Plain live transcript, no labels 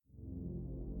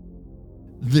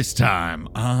This time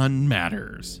on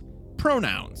Matters.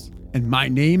 Pronouns. And my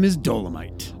name is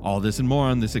Dolomite. All this and more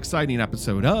on this exciting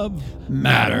episode of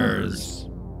Matters.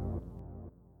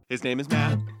 His name is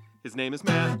Matt. His name is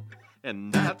Matt.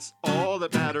 And that's all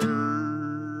that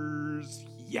matters.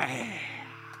 Yeah.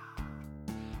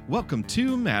 Welcome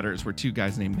to Matters, where two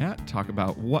guys named Matt talk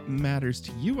about what matters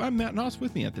to you. I'm Matt Noss.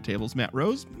 With me at the table is Matt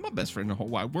Rose, my best friend in the whole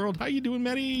wide world. How you doing,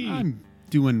 Matty? I'm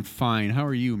doing fine. How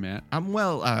are you, Matt? I'm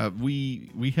well.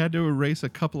 We had to erase a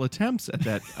couple attempts at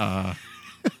that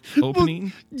opening.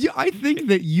 Well, yeah, I think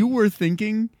that you were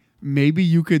thinking maybe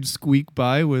you could squeak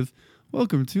by with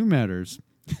 "Welcome to Matters."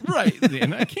 Right,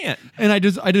 and I can't. And I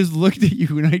just looked at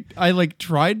you and I like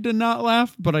tried to not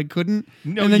laugh, but I couldn't.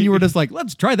 No, and then you were just like,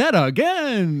 "Let's try that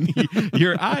again."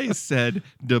 Your eyes said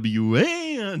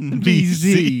WNBC.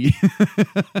 BC.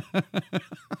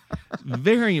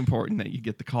 Very important that you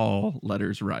get the call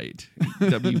letters right.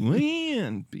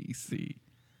 WNBC.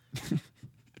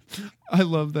 I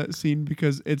love that scene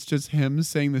because it's just him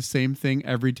saying the same thing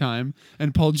every time,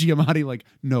 and Paul Giamatti like,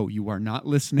 "No, you are not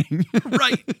listening."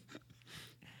 Right.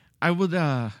 I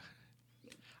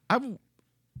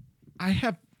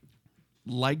have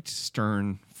liked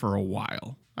Stern for a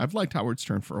while. I've liked Howard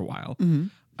Stern for a while.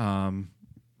 Mm-hmm.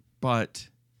 But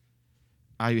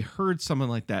I heard some of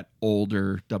like that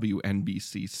older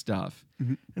WNBC stuff,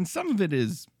 Mm-hmm. and some of it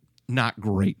is not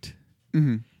great.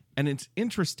 Mm-hmm. And it's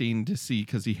interesting to see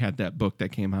because he had that book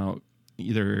that came out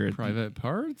either Private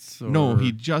Parts? Or? No,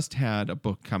 he just had a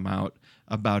book come out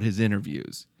about his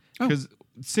interviews. Because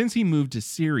since he moved to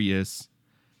Sirius,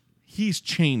 he's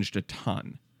changed a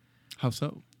ton. How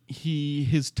so?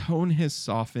 His tone has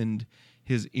softened.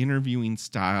 His interviewing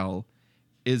style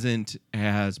isn't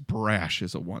as brash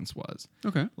as it once was.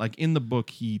 Okay. Like in the book,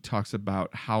 he talks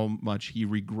about how much he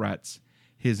regrets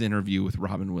his interview with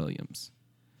Robin Williams.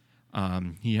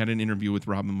 He had an interview with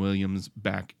Robin Williams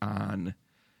back on,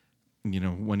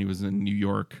 when he was in New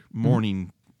York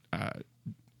morning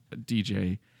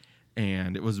DJ,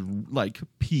 and it was like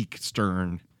peak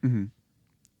Stern. Mm-hmm.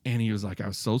 And he was like, I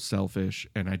was so selfish,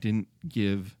 and I didn't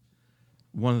give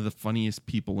one of the funniest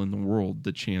people in the world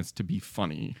the chance to be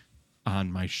funny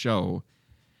on my show.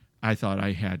 I thought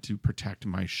I had to protect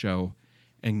my show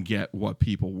and get what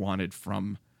people wanted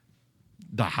from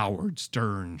the Howard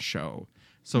Stern show.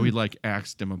 So he like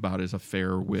asked him about his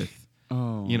affair with,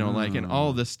 and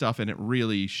all this stuff. And it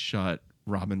really shut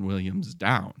Robin Williams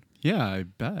down. Yeah, I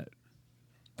bet.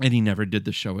 And he never did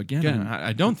the show again.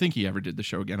 I don't think he ever did the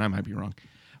show again. I might be wrong.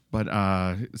 But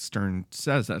Stern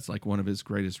says that's like one of his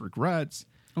greatest regrets,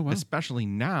 especially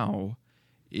now,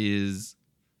 is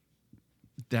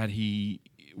that he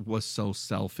was so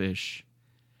selfish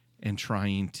and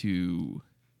trying to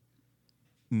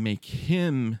make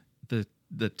him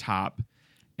the top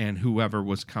and whoever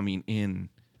was coming in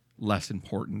less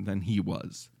important than he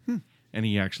was. And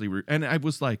he actually, and I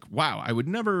was like, wow, I would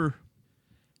never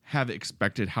have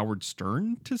expected Howard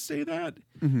Stern to say that.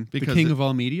 Mm-hmm. Because the king of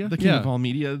all media? The king of all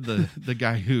media, the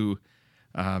guy who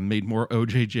made more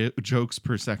OJ jokes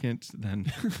per second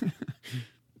than...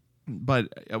 But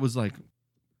I was like,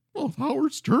 well, if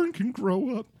Howard Stern can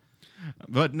grow up.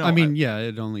 But no.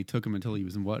 It only took him until he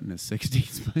was in his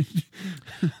 60s. But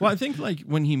well, I think like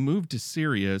when he moved to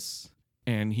Sirius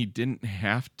and he didn't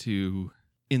have to,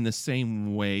 in the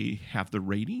same way, have the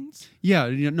ratings. Yeah,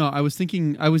 I was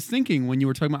thinking when you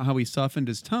were talking about how he softened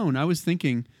his tone, I was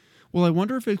thinking, well, I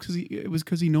wonder if it was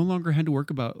because he no longer had to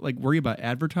worry about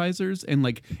advertisers and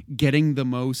like getting the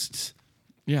most.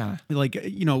 Yeah. Like,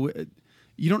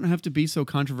 you don't have to be so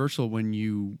controversial when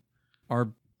you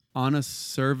are on a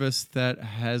service that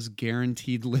has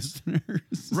guaranteed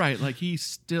listeners. Right. Like he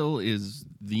still is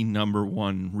the number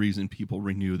one reason people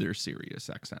renew their Sirius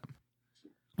XM.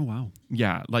 Oh, wow.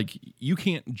 Yeah. Like you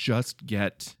can't just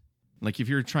get, like if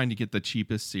you're trying to get the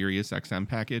cheapest Sirius XM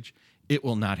package, it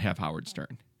will not have Howard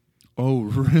Stern. Oh,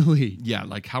 really? Yeah.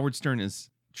 Like Howard Stern is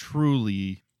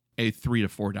truly a $3 to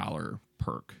 $4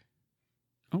 perk.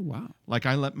 Oh, wow. Like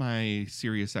I let my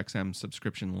Sirius XM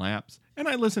subscription lapse and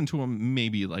I listen to them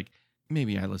maybe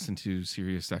I listen to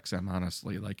Sirius XM,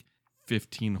 honestly, like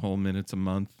 15 whole minutes a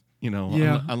month,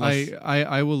 Yeah, unless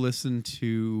I will listen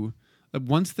to,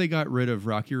 once they got rid of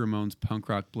Rocky Ramone's Punk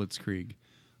Rock Blitzkrieg,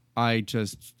 I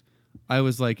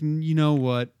was like, you know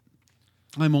what?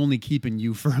 I'm only keeping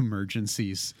you for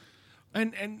emergencies.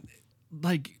 And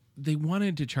like they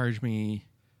wanted to charge me,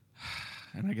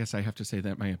 and I guess I have to say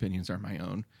that my opinions are my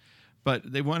own, but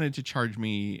they wanted to charge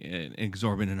me an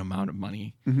exorbitant amount of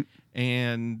money. Mm-hmm.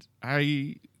 And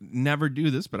I never do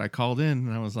this, but I called in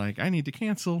and I was like, I need to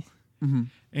cancel.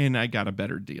 and I got a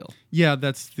better deal. Yeah,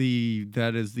 that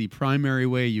is the primary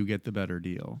way you get the better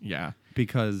deal. Yeah.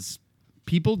 Because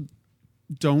people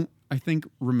don't, I think,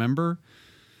 remember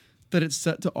that it's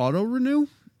set to auto renew.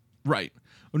 Right.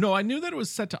 No, I knew that it was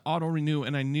set to auto renew,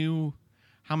 and I knew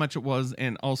how much it was,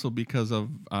 and also because of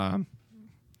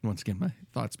once again my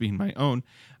thoughts being my own,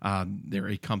 they're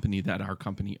a company that our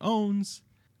company owns.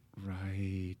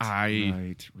 Right.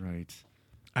 Right.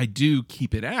 I do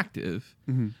keep it active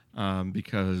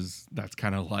because that's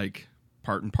kind of like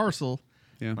part and parcel.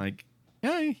 Yeah. Like,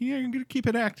 yeah, you're going to keep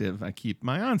it active. I keep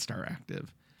my OnStar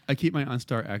active. I keep my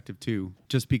OnStar active too,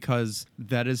 just because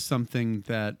that is something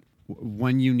that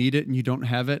when you need it and you don't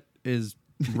have it is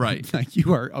right. Like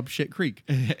you are up shit creek.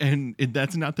 And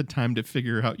that's not the time to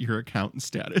figure out your account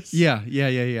status. Yeah.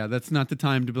 That's not the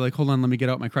time to be like, hold on, let me get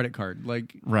out my credit card.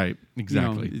 Like, right.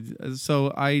 Exactly. You know,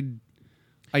 so I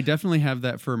definitely have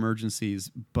that for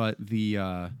emergencies, but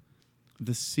the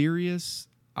Sirius,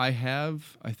 I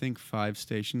have, I think, 5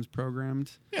 stations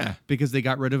programmed. Yeah. Because they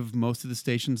got rid of most of the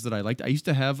stations that I liked. I used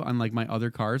to have on like my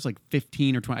other cars, like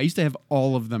 15 or 20. I used to have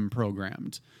all of them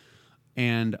programmed.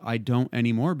 And I don't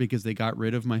anymore because they got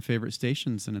rid of my favorite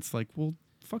stations. And it's like, well,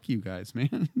 fuck you guys,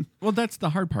 man. Well, that's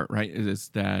the hard part, right? Is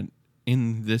that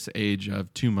in this age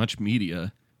of too much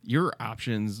media, your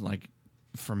options, like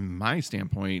from my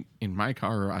standpoint, in my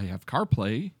car, I have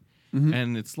CarPlay.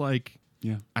 And it's like,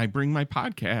 yeah, I bring my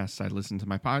podcasts. I listen to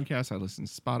my podcasts. I listen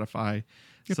to Spotify.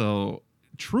 Yep. So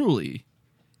truly,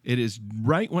 it is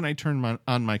right when I turn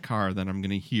on my car that I'm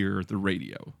going to hear the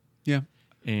radio. Yeah.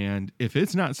 And if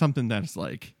it's not something that's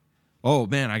like, oh,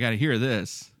 man, I got to hear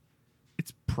this,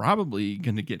 it's probably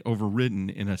going to get overridden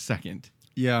in a second.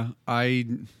 Yeah.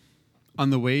 On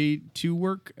the way to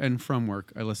work and from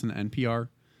work, I listen to NPR.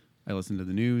 I listen to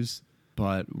the news.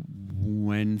 But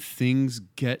when things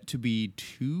get to be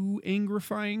too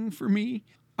angrifying for me,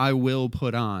 I will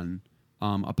put on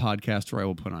a podcast or I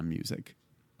will put on music.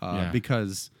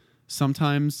 Because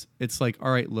sometimes it's like,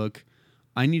 all right, look,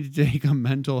 I need to take a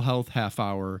mental health half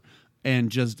hour and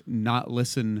just not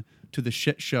listen to the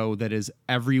shit show that is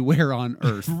everywhere on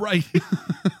earth. Right.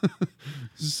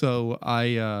 So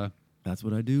that's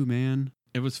what I do, man.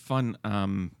 It was fun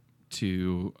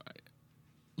to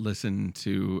listen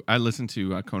to. I listened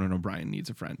to Conan O'Brien Needs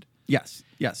a Friend. Yes.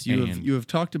 You have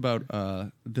talked about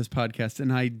this podcast,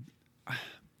 and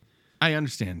I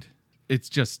understand. It's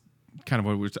just kind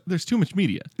of what there's too much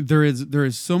media. There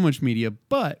is so much media,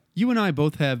 but you and I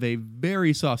both have a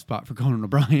very soft spot for Conan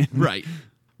O'Brien. Right.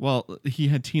 Well, he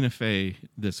had Tina Fey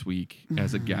this week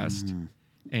as a guest,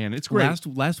 and it's great.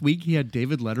 Last week he had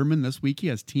David Letterman. This week he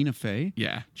has Tina Fey.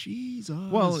 Yeah. Jesus.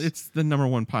 Well, it's the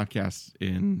 #1 podcast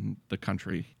in the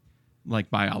country, like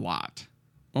by a lot.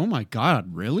 Oh my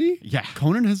God! Really? Yeah.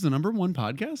 Conan has the #1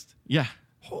 podcast. Yeah.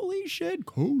 Holy shit,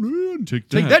 Conan! Take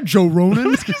that, Joe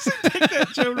Rogan. Take that,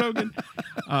 Joe Rogan.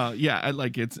 Yeah,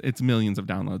 it's millions of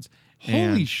downloads.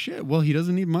 Holy shit! Well, he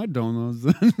doesn't need my downloads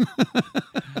then.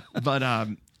 But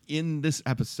in this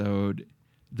episode,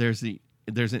 there's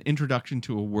an introduction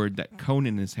to a word that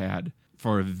Conan has had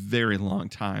for a very long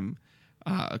time,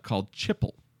 called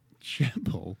chipple.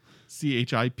 Chipple.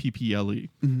 CHIPPLE.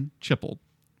 Chipple,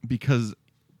 because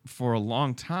for a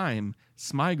long time,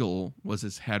 Smigel was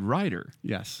his head writer.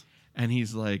 Yes. And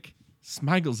he's like,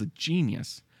 Smigel's a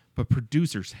genius, but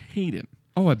producers hate him.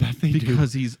 Oh, I bet they do.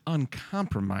 Because he's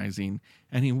uncompromising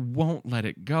and he won't let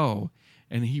it go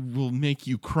and he will make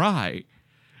you cry.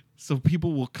 So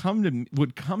people would come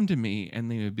to me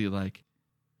and they would be like,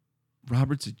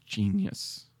 Robert's a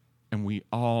genius and we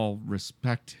all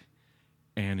respect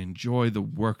and enjoy the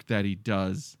work that he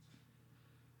does.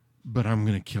 But I'm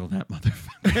going to kill that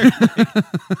motherfucker.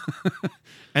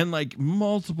 And like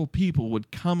multiple people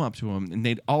would come up to him and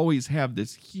they'd always have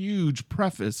this huge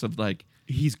preface of like,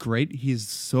 he's great. He's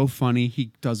so funny.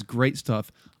 He does great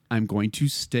stuff. I'm going to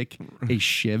stick a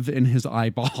shiv in his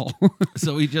eyeball.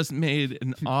 So he just made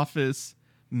an office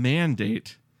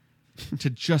mandate to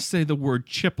just say the word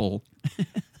chipple.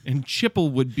 And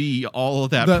chipple would be all of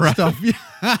that stuff.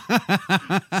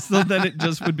 Yeah. So then it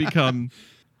just would become...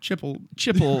 Chipple,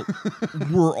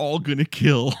 we're all going to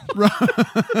kill.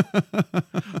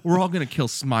 We're all going to kill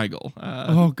Smigel.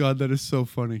 Oh, God, that is so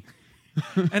funny.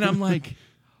 And I'm like,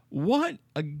 what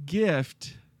a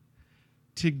gift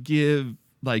to give,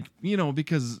 like, you know,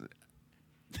 because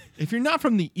if you're not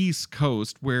from the East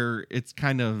Coast where it's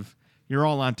kind of, you're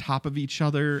all on top of each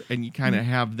other and you kind of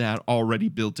have that already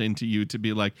built into you to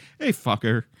be like, hey,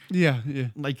 fucker. Yeah.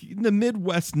 Like the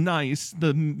Midwest nice,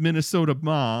 the Minnesota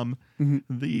mom,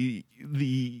 the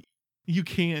you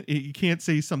can't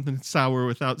say something sour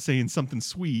without saying something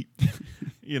sweet,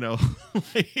 you know.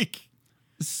 Like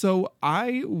So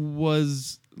I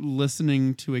was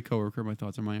listening to a coworker, my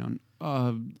thoughts are my own,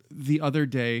 the other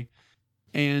day,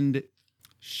 and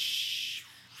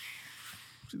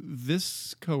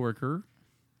this coworker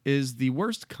is the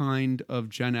worst kind of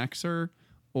Gen Xer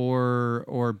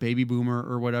or baby boomer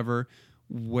or whatever,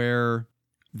 where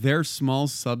their small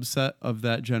subset of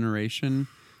that generation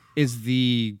is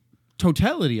the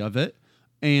totality of it.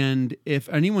 And if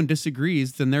anyone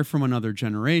disagrees, then they're from another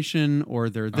generation, or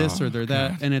they're this, or they're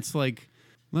that. And it's like,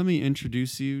 let me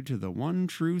introduce you to the one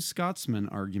true Scotsman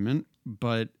argument.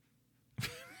 But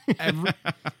I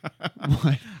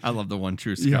love the one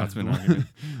true Scotsman argument.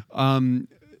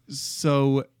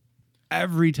 So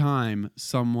every time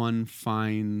someone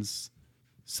finds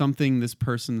something this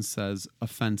person says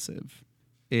offensive,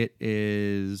 it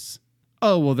is,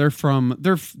 oh, well, they're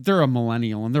a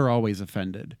millennial and they're always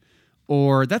offended.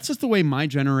 Or that's just the way my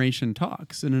generation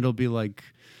talks. And it'll be like,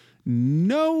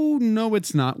 no,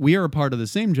 it's not. We are a part of the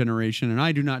same generation, and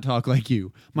I do not talk like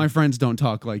you. My friends don't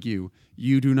talk like you.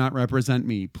 You do not represent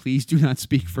me. Please do not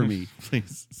speak for me.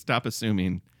 Please stop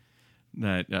assuming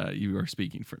that you are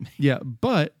speaking for me. Yeah,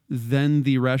 but then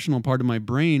the rational part of my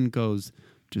brain goes,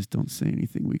 just don't say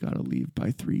anything. We got to leave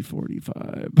by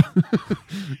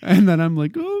 3:45. And then I'm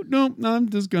like, oh, no, I'm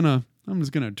just going to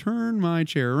turn my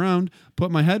chair around,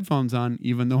 put my headphones on,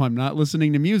 even though I'm not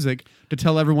listening to music, to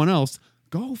tell everyone else,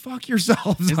 go fuck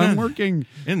yourselves. I'm working.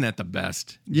 Isn't that the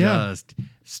best? Yeah. Just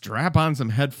strap on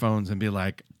some headphones and be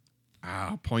like,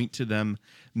 point to them,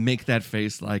 make that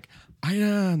face like, I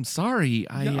am sorry.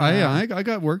 I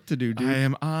got work to do, dude. I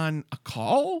am on a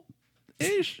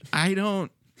call-ish. I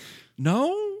don't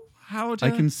know how to.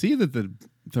 I can see that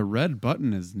the red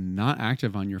button is not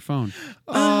active on your phone.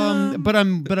 But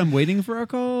I'm waiting for a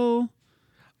call.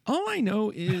 All I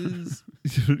know is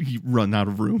you run out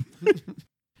of room.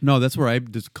 No, that's where I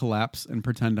just collapse and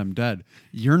pretend I'm dead.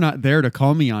 You're not there to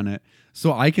call me on it,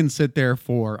 so I can sit there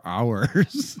for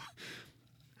hours.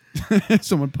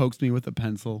 Someone pokes me with a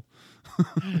pencil.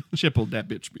 Chipple, that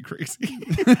bitch be crazy.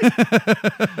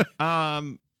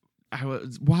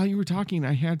 While you were talking,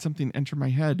 I had something enter my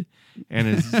head,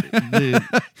 and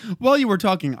while you were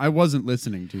talking, I wasn't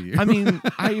listening to you. I mean,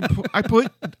 I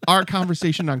put our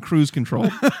conversation on cruise control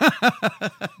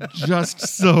just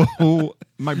so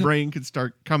my brain could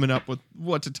start coming up with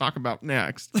what to talk about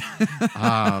next.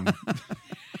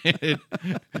 It,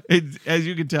 as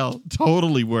you can tell,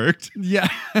 totally worked. Yeah.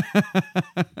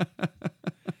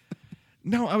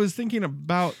 No, I was thinking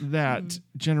about that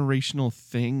generational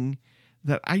thing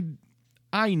that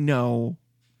I know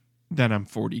that I'm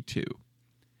 42.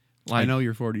 I know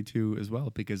you're 42 as well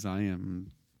because I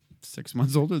am 6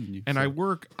 months older than you. And so. I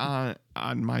work on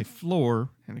my floor,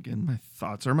 and again, my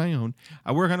thoughts are my own.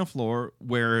 I work on a floor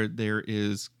where there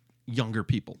is younger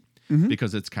people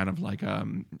because it's kind of like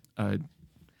not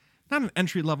an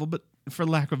entry level, but for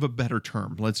lack of a better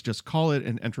term, let's just call it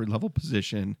an entry level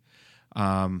position.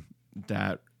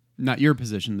 That not your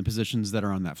position, the positions that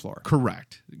are on that floor.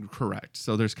 Correct.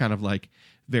 So there's kind of like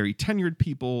very tenured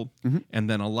people and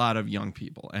then a lot of young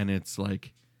people. And it's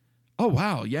like, oh,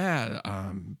 wow, yeah,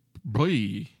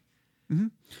 boy.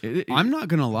 I'm not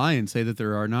going to lie and say that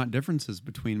there are not differences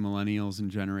between millennials and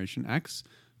Generation X,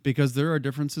 because there are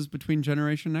differences between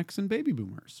Generation X and baby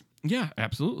boomers. Yeah,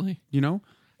 absolutely. You know?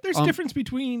 There's a difference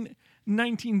between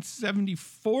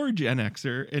 1974 Gen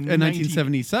Xer and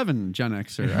 1977 Gen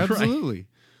Xer. Absolutely.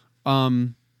 Right.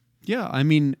 Yeah, I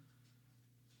mean,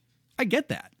 I get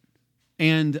that.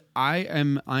 And I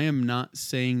am not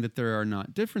saying that there are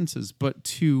not differences, but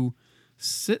to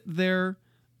sit there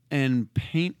and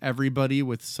paint everybody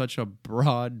with such a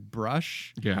broad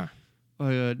brush. Yeah.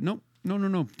 No,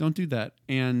 don't do that.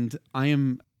 And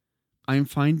I'm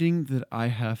finding that I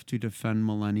have to defend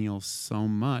millennials so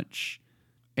much.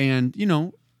 And, you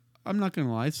know, I'm not going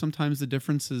to lie. Sometimes the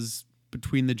differences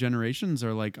between the generations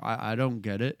are like, I don't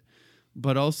get it.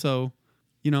 But also,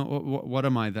 you know, what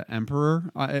am I, the emperor?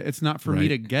 It's not for me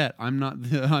to get. I'm not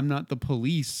the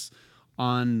police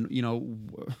on, you know,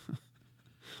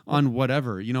 on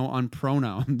whatever, you know, on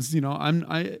pronouns, you know,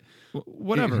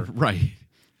 whatever. Right.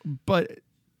 But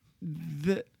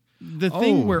the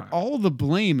thing where all the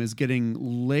blame is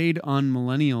getting laid on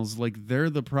millennials, like they're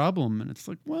the problem. And it's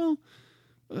like, well,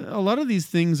 a lot of these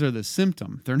things are the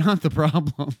symptom. They're not the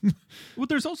problem. Well,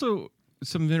 there's also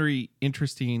some very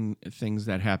interesting things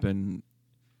that have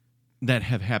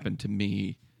happened to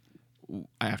me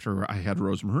after I had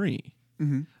Rosemarie.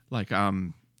 Mm-hmm. Like,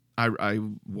 I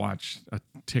watched a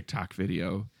TikTok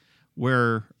video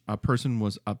where a person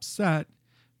was upset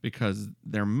because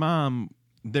they're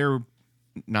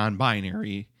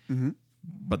non-binary,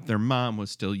 but their mom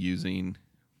was still using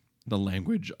the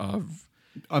language of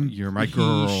you're my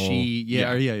girl. She,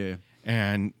 yeah.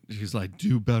 And she's like,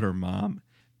 do better, Mom.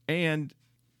 And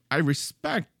I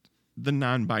respect the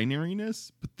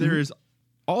non-binariness, but there is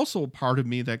also a part of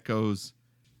me that goes,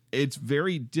 it's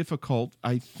very difficult,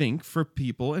 I think, for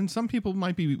people, and some people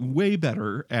might be way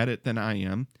better at it than I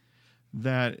am,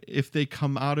 that if they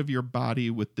come out of your body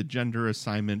with the gender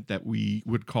assignment that we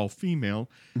would call female,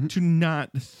 to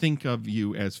not think of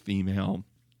you as female.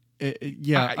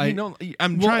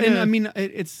 I'm trying to. I mean,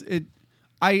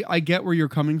 I get where you're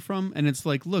coming from, and it's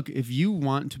like, look, if you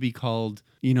want to be called,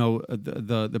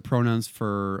 the pronouns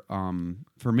for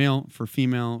male, for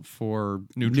female, for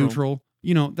neutral,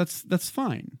 that's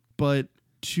fine. But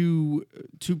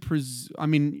I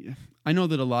mean, I know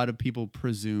that a lot of people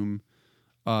presume.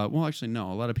 A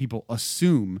lot of people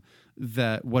assume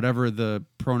that whatever the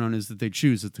pronoun is that they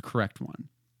choose is the correct one.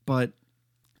 But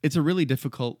it's a really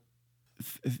difficult,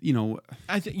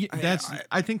 I think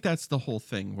that's the whole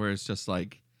thing, where it's just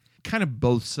like kind of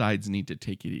both sides need to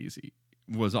take it easy.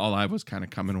 Was all I was kind of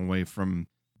coming away from.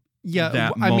 Yeah,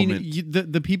 that I moment. mean,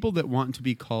 the people that want to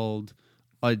be called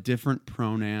a different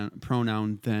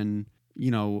pronoun than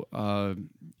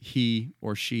he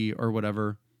or she or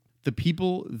whatever. The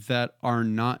people that are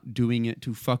not doing it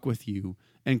to fuck with you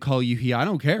and call you he, I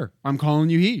don't care. I'm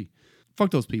calling you he. Fuck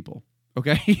those people,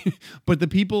 okay? But the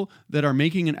people that are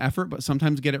making an effort but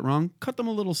sometimes get it wrong, cut them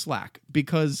a little slack,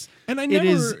 because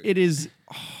it is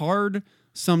hard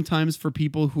sometimes for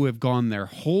people who have gone their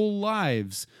whole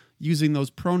lives using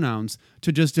those pronouns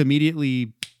to just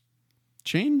immediately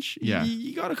change. Yeah.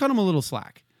 You got to cut them a little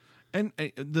slack. And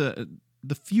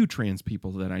the few trans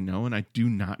people that I know, and I do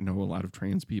not know a lot of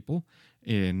trans people,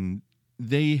 and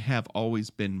they have always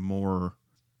been more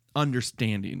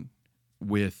understanding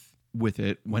with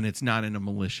it when it's not in a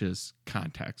malicious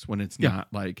context, when it's not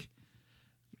like,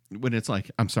 when it's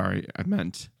like, I'm sorry, I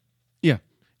meant,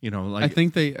 like, I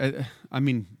think I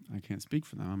mean, I can't speak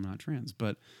for them. I'm not trans,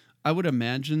 but I would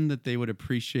imagine that they would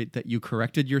appreciate that you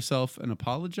corrected yourself and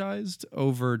apologized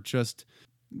over just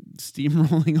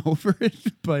steamrolling over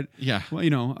it. But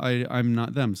I'm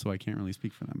not them, so I can't really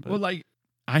speak for them. But. Well, like,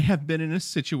 I have been in a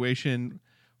situation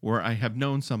where I have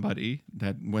known somebody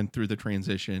that went through the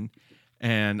transition,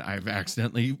 and I've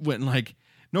accidentally went like,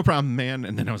 no problem, man.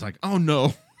 And then I was like, oh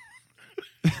no.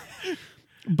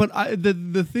 But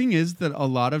the thing is that a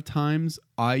lot of times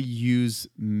I use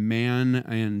man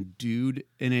and dude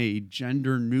in a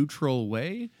gender neutral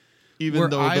way. Even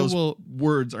though those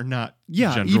words are not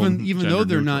even though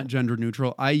they're not gender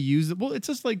neutral, I use it. Well, it's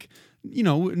just like,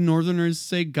 Northerners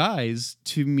say guys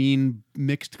to mean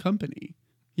mixed company.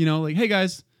 Like, hey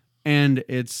guys, and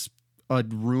it's a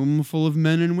room full of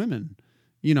men and women.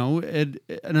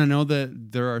 And I know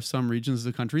that there are some regions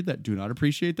of the country that do not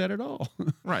appreciate that at all.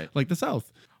 Right. Like the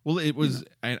South. Well, it was,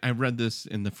 I read this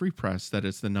in the Free Press, that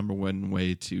it's the number one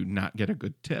way to not get a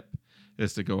good tip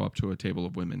is to go up to a table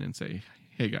of women and say,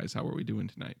 hey guys, how are we doing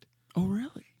tonight? Oh,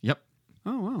 really? Yep.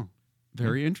 Oh, wow.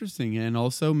 Very interesting, and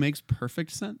also makes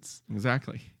perfect sense.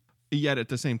 Exactly. Yet at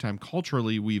the same time,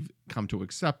 culturally, we've come to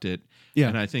accept it. Yeah.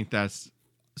 And I think that's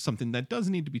something that does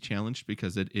need to be challenged,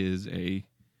 because it is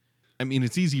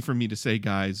it's easy for me to say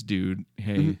guys, dude,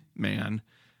 hey, man,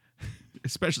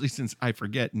 especially since I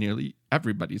forget nearly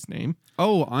everybody's name.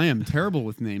 Oh, I am terrible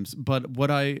with names. But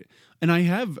because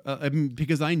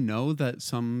I know that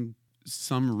some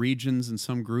regions and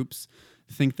some groups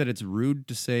think that it's rude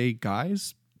to say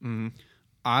guys. Mm-hmm.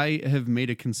 I have made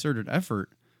a concerted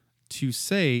effort to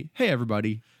say, hey,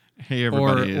 everybody. Hey,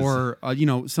 everybody. Or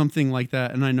something like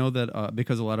that. And I know that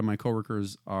because a lot of my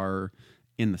coworkers are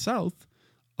in the South,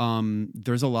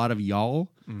 there's a lot of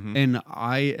y'all. Mm-hmm. And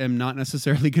I am not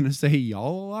necessarily going to say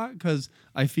y'all a lot because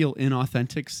I feel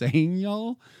inauthentic saying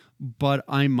y'all. But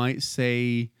I might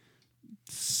say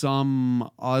some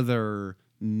other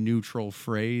neutral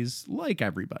phrase like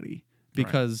everybody,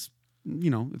 because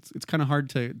it's kind of hard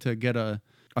to get a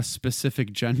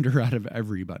specific gender out of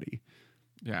everybody.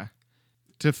 Yeah.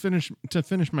 To finish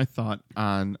my thought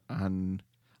on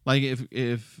like,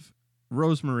 if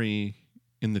Rosemary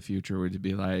in the future would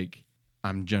be like,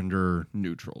 I'm gender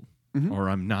neutral, or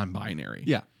I'm non-binary,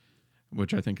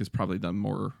 which I think is probably the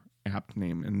more apt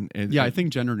name. And I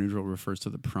think gender neutral refers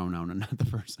to the pronoun and not the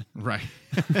person, right?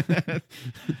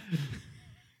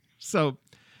 So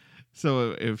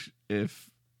if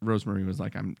Rosemary was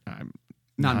like, I'm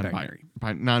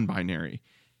non-binary,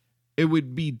 it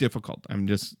would be difficult. I'm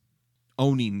just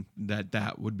owning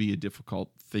that would be a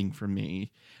difficult thing for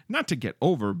me, not to get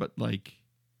over, but like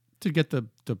to get the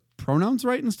pronouns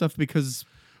right and stuff. Because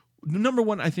number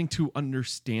one, I think to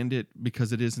understand it,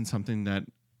 because it isn't something that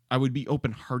I would be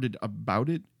open-hearted about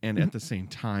it, and at the same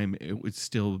time, it would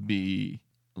still be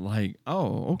like,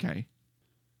 oh, okay.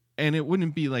 And it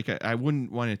wouldn't be like I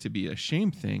wouldn't want it to be a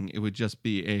shame thing. It would just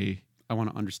be I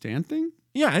want to understand thing.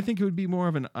 Yeah, I think it would be more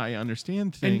of an I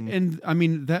understand thing. And I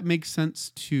mean, that makes sense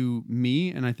to me,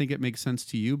 and I think it makes sense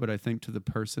to you, but I think to the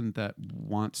person that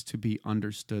wants to be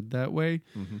understood that way,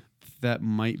 that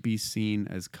might be seen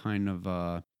as kind of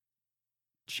a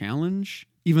challenge,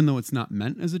 even though it's not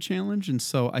meant as a challenge. And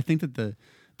so I think that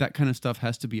that kind of stuff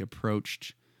has to be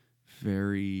approached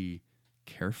very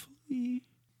carefully,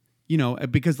 you know,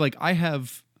 because like I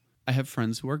have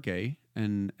friends who are gay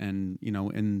and you know,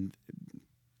 and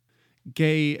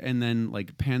gay and then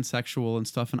like pansexual and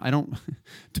stuff, and I don't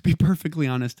to be perfectly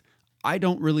honest, I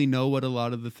don't really know what a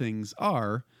lot of the things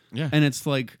are. Yeah. And it's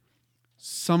like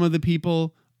some of the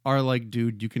people are like,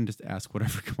 dude, you can just ask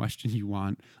whatever question you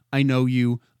want. I know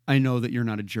you. I know that you're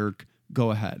not a jerk.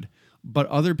 Go ahead. But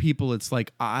other people, it's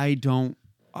like I don't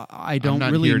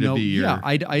really here know. To be your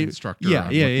instructor.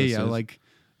 Yeah. Like,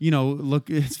 you know,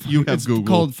 look, it's Google.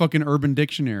 called fucking Urban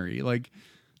Dictionary. Like,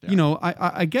 you know,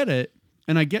 I get it.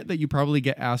 And I get that you probably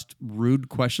get asked rude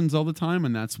questions all the time,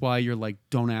 and that's why you're like,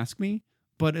 don't ask me.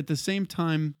 But at the same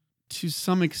time, to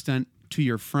some extent, to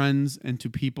your friends and to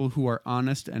people who are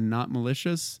honest and not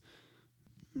malicious,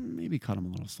 maybe cut them a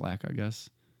little slack, I guess.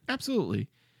 Absolutely.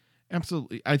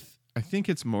 I think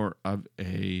it's more of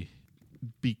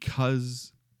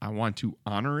because I want to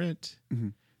honor it,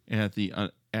 and at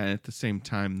the same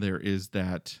time, there is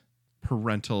that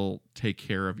parental take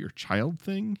care of your child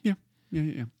thing. Yeah.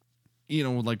 You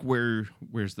know, like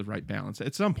where's the right balance?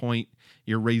 At some point,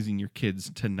 you're raising your kids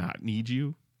to not need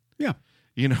you. Yeah.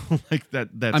 You know, like that.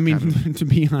 That's I mean, to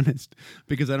be honest,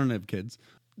 because I don't have kids,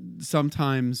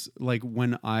 sometimes like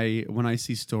when I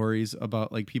see stories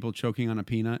about like people choking on a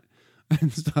peanut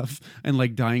and stuff and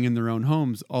like dying in their own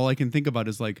homes, all I can think about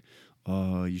is like,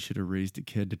 oh, you should have raised a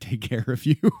kid to take care of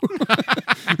you.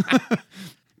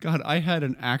 God, I had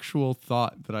an actual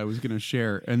thought that I was going to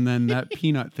share, and then that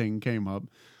peanut thing came up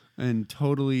and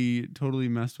totally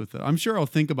messed with it. I'm sure I'll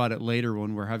think about it later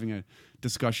when we're having a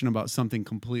discussion about something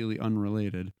completely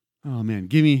unrelated. Oh man,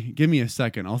 give me a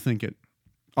second. I'll think it.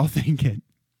 I'll think it,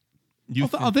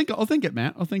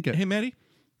 Matt. I'll think it. Hey, Maddie,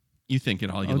 you think it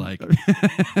all you like.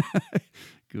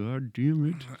 God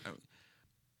damn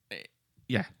it.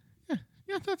 Yeah,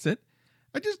 that's it.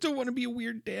 I just don't want to be a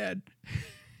weird dad.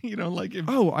 You know, like if...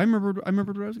 Oh, I remember what I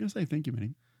was going to say. Thank you,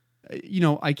 Manny. You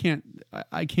know, I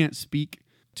can't speak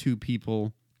to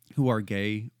people who are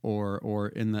gay or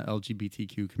in the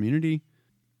LGBTQ community,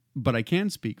 but I can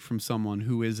speak from someone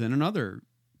who is in another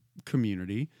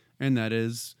community, and that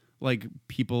is like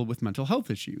people with mental health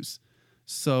issues.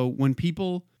 So when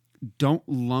people don't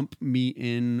lump me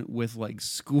in with like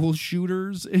school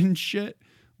shooters and shit,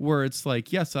 where it's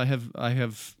like, yes, I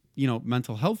have, you know,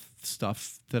 mental health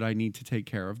stuff that I need to take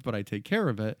care of, but I take care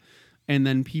of it. And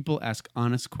then people ask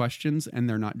honest questions and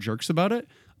they're not jerks about it.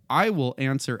 I will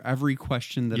answer every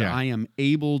question that I am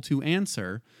able to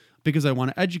answer because I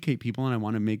want to educate people and I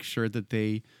want to make sure that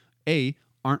they, A,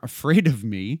 aren't afraid of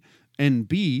me, and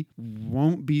B,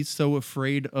 won't be so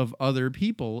afraid of other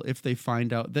people if they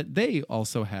find out that they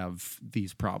also have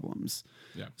these problems.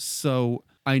 Yeah. So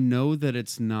I know that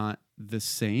it's not the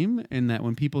same, and that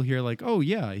when people hear like, oh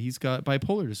yeah, he's got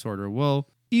bipolar disorder, well,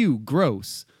 ew,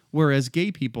 gross. Whereas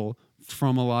gay people,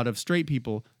 from a lot of straight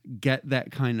people, get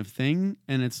that kind of thing,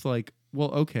 and it's like,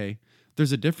 well, okay,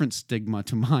 there's a different stigma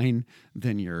to mine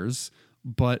than yours,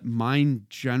 but mine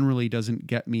generally doesn't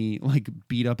get me like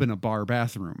beat up in a bar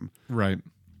bathroom. Right.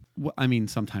 Well, I mean,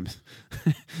 sometimes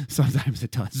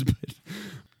it does,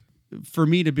 but for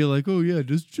me to be like, oh yeah,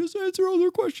 just answer all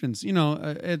their questions, you know,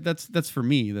 that's for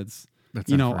me. That's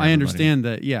you know, I understand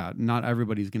that. Yeah, not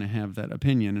everybody's going to have that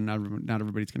opinion, and not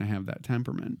everybody's going to have that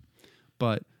temperament.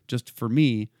 But just for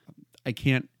me, I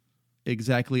can't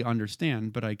exactly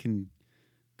understand, but I can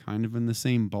kind of in the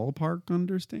same ballpark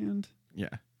understand. Yeah,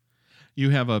 you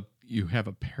have a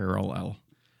parallel.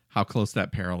 How close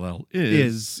that parallel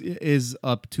is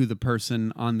up to the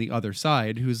person on the other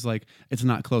side who's like, it's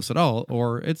not close at all,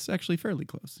 or it's actually fairly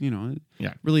close. You know,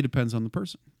 it really depends on the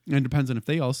person. And it depends on if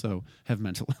they also have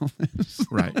mental illness.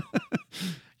 Right.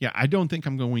 Yeah, I don't think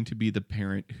I'm going to be the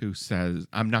parent who says,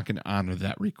 I'm not going to honor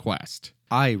that request.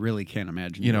 I really can't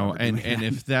imagine. You know, and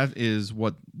if that is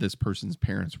what this person's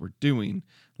parents were doing,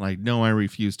 like, no, I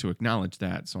refuse to acknowledge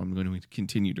that, so I'm going to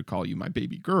continue to call you my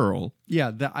baby girl.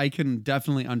 Yeah, I can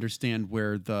definitely understand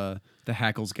where the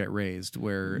hackles get raised,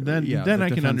 where then I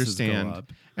can understand.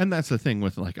 And that's the thing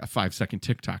with like a 5-second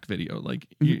TikTok video. Like,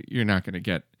 you're not going to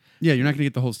get Yeah, you're not going to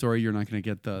get the whole story. You're not going to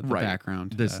get the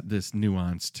background. This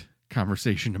nuanced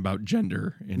conversation about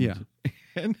gender and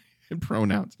and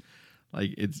pronouns.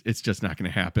 Like it's just not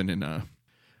going to happen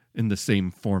in the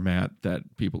same format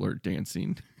that people are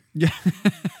dancing. Yeah.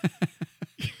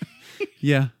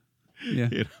 Yeah. Yeah.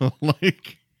 You know,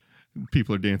 like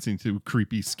people are dancing to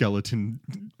creepy skeleton.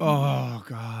 Oh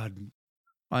God.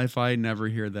 If I never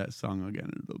hear that song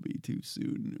again, it'll be too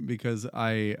soon, because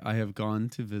I have gone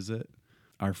to visit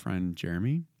our friend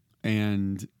Jeremy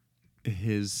and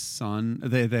his son.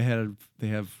 They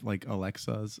have like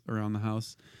Alexas around the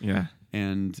house. Yeah.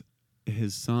 And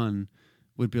his son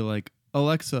would be like,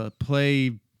 Alexa,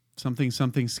 play something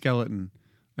skeleton.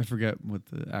 I forget what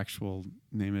the actual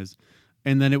name is.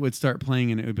 And then it would start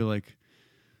playing and it would be like,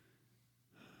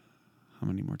 how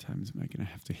many more times am I going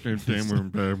to have to hear this?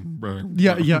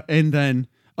 Yeah. And then,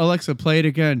 Alexa, play it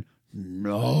again.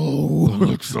 No.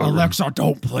 Alexa,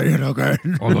 don't play it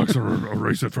again. Alexa,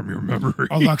 erase it from your memory.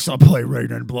 Alexa, play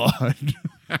Rain and Blood.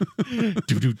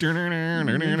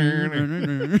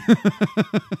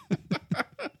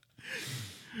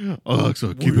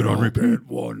 Alexa, keep it on repeat.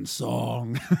 One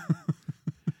song.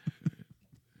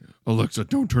 Alexa,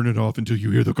 don't turn it off until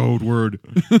you hear the code word.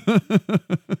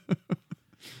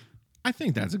 I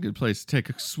think that's a good place to take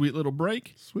a sweet little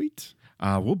break. Sweet.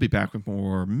 We'll be back with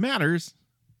more matters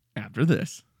after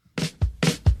this.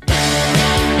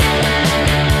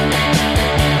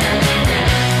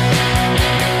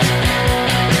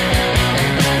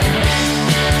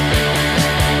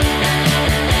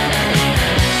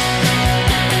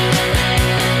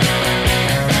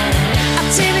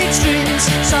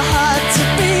 So hard to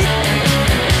beat.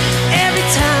 Every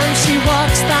time she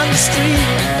walks down the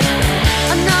street,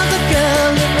 another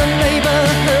girl in the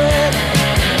neighborhood.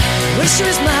 Wish she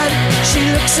was mine, she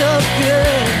looks so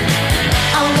good.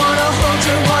 I wanna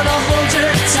hold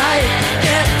her tight.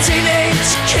 Get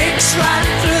teenage kicks right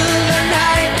through the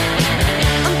night.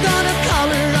 I'm gonna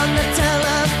call her on the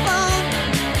telephone,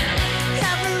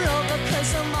 have her over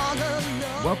 'cause I'm all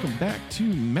alone. Welcome back to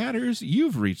Matters.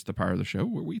 You've reached the part of the show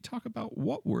where we talk about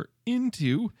what we're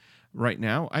into right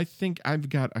now. I think I've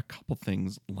got a couple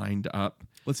things lined up.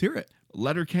 Let's hear it.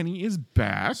 Letterkenny is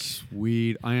back.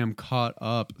 Sweet. I am caught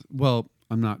up. Well,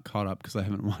 I'm not caught up because I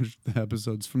haven't watched the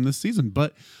episodes from this season,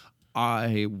 but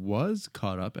I was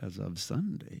caught up as of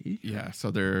Sunday. Yeah,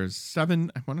 so there's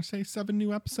 7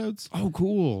 new episodes. Oh,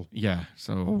 cool. Yeah,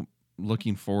 so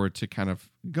looking forward to kind of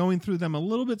going through them a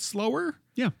little bit slower.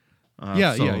 Yeah.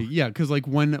 Yeah. Because like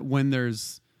when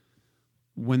there's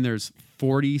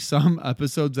 40 some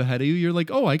episodes ahead of you, you're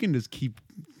like, oh, I can just keep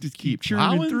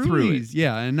churning through these.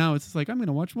 Yeah, and now it's just like I'm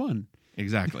gonna watch one.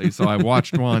 Exactly. So I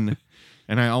watched one,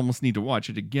 and I almost need to watch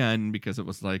it again because it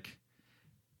was like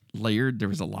layered. There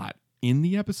was a lot in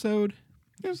the episode.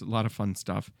 There's a lot of fun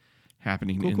stuff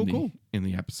happening in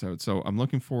the episode. So I'm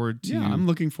looking forward to. Yeah, I'm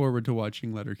looking forward to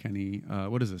watching Letterkenny.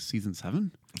 What is this, season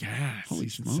 7? Yeah, holy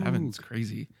season 7 is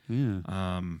crazy.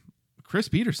 Yeah. Chris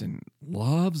Peterson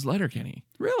loves Letterkenny.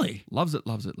 Really? Loves it.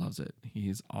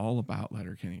 He's all about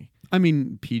Letterkenny. I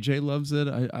mean, PJ loves it.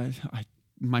 I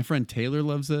my friend Taylor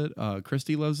loves it.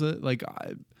 Christy loves it. Like,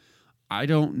 I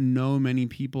don't know many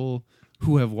people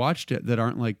who have watched it that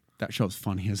aren't like, that show's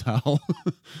funny as hell.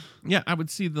 Yeah, I would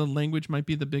see the language might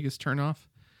be the biggest turnoff.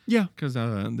 Yeah. Because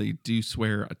they do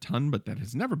swear a ton, but that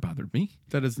has never bothered me.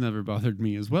 That has never bothered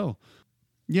me as well.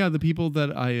 Yeah, the people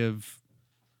that I have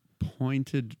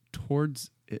pointed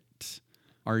towards it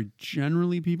are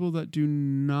generally people that do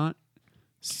not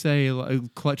say,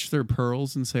 clutch their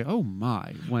pearls and say, oh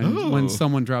my, when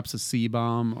someone drops a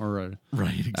C-bomb or a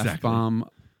F-bomb.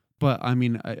 But I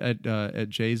mean, at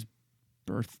Jay's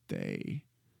birthday,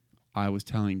 I was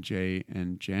telling Jay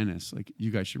and Janice, like,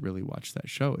 you guys should really watch that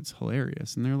show. It's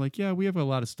hilarious. And they're like, yeah, we have a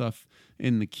lot of stuff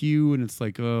in the queue. And it's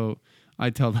like, oh, I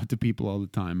tell that to people all the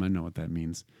time. I know what that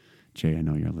means. Jay, I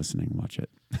know you're listening. Watch it.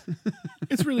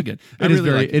 It's really good. It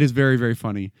is very, very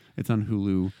funny. It's on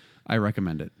Hulu. I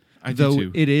recommend it. Though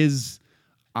do too. It is,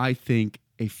 I think,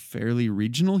 a fairly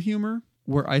regional humor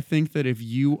where I think that if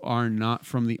you are not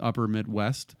from the upper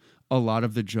Midwest, a lot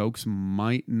of the jokes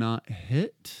might not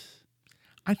hit.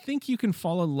 I think you can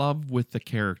fall in love with the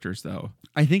characters, though.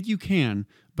 I think you can,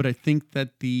 but I think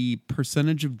that the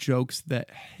percentage of jokes that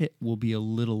hit will be a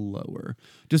little lower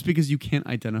just because you can't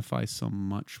identify so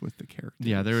much with the characters.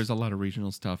 Yeah, there is a lot of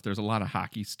regional stuff. There's a lot of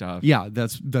hockey stuff. Yeah,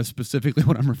 that's specifically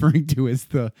what I'm referring to is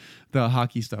the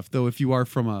hockey stuff. Though if you are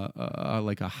from a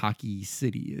hockey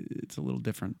city, it's a little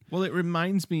different. Well, it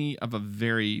reminds me of a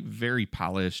very, very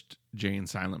polished Jay and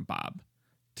Silent Bob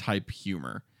type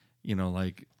humor. You know,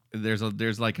 like there's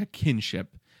like a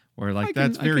kinship where like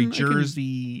that's very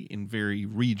Jersey and very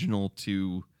regional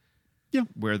to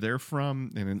where they're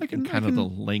from, and kind of the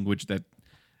language that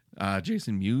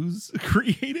Jason Mewes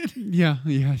created. Yeah.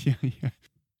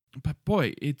 But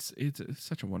boy, it's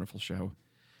such a wonderful show.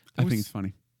 I think it's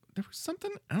funny. There was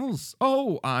something else.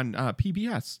 Oh, on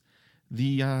PBS,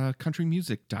 the country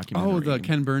music documentary. Oh, the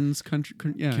Ken Burns country.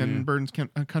 Burns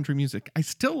country music. I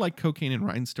still like Cocaine and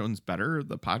Rhinestones better,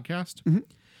 the podcast,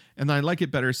 and I like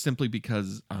it better simply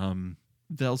because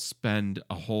they'll spend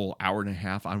a whole hour and a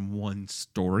half on one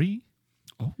story.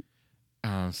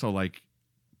 Oh, so like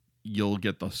you'll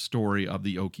get the story of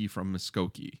the Okie from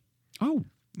Muskogee. Oh,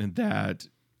 and that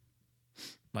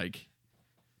like.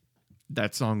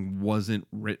 That song wasn't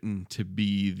written to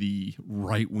be the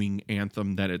right-wing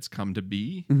anthem that it's come to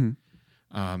be.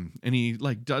 And he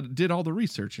like did all the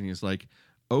research, and he's like,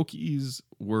 Okies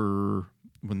were,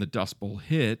 when the Dust Bowl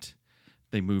hit,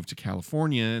 they moved to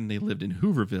California and they lived in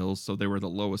Hooverville. So they were the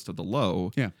lowest of the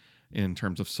low in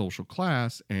terms of social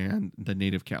class. And the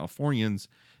native Californians,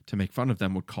 to make fun of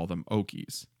them, would call them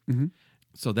Okies.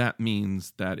 So that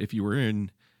means that if you were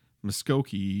in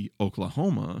Muskogee,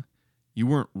 Oklahoma, you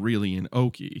weren't really an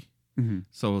Okie.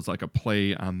 So it's like a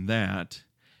play on that.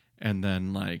 And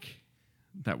then like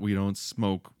that we don't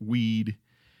smoke weed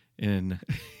in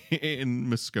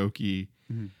Muskogee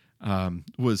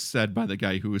was said by the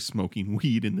guy who was smoking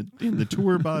weed in the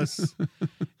tour bus.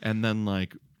 And then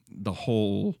like the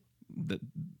whole that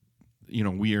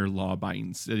we are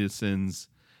law-abiding citizens,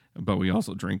 but we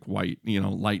also drink white,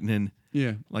 lightning.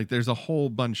 Yeah. Like there's a whole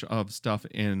bunch of stuff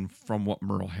in from what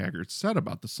Merle Haggard said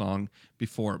about the song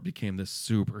before it became this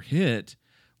super hit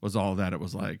was all that it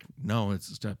was like, no, it's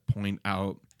just to point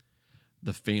out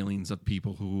the failings of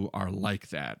people who are like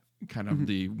that. Kind of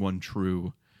the one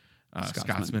true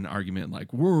Scotsman argument,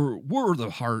 like we're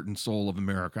the heart and soul of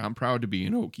America. I'm proud to be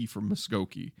an Okie from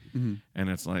Muskogee. And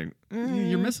it's like,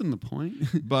 you're missing the point.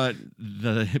 but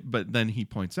then he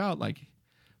points out like,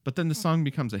 but then the song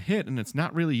becomes a hit and it's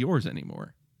not really yours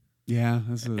anymore. Yeah.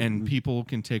 And people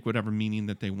can take whatever meaning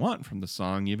that they want from the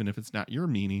song, even if it's not your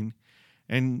meaning.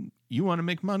 And you want to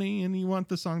make money and you want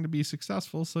the song to be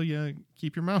successful. So you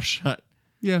keep your mouth shut.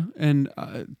 Yeah. And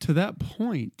to that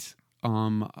point,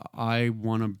 I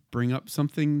want to bring up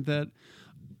something that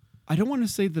I don't want to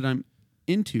say that I'm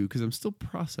into because I'm still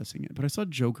processing it, but I saw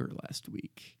Joker last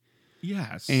week.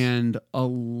 Yes. And a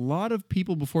lot of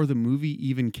people before the movie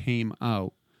even came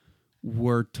out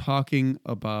were talking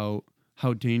about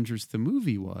how dangerous the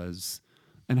movie was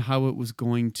and how it was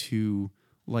going to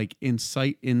like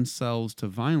incite incels to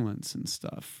violence and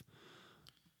stuff.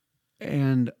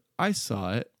 And I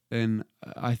saw it and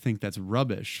I think that's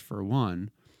rubbish for one,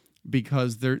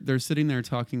 because they're sitting there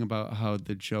talking about how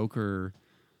the Joker,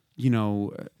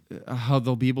 how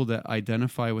they'll be able to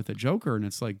identify with the Joker, and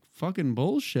it's like fucking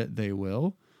bullshit. They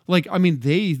will. Like, I mean,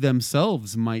 they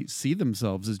themselves might see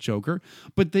themselves as Joker,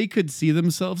 but they could see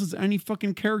themselves as any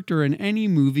fucking character in any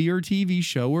movie or TV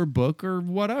show or book or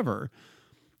whatever.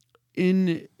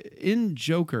 In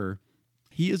Joker,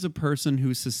 he is a person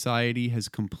whose society has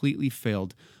completely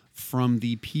failed, from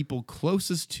the people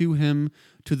closest to him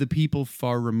to the people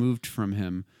far removed from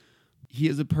him. He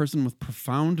is a person with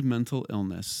profound mental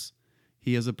illness.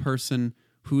 He is a person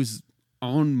whose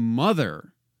own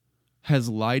mother has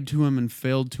lied to him and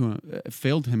failed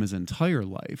him his entire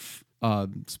life.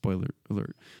 Spoiler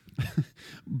alert.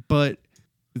 But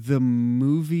the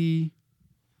movie,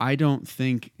 I don't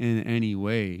think in any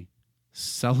way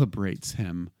celebrates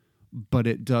him, but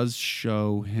it does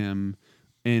show him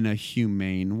in a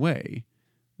humane way,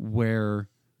 where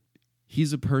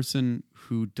he's a person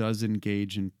who does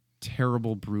engage in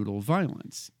terrible, brutal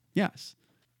violence. Yes.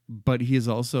 But he is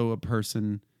also a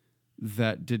person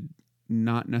that did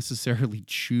not necessarily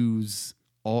choose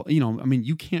all,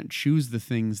 you can't choose the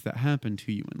things that happen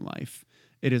to you in life.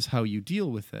 It is how you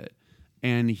deal with it.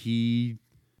 And he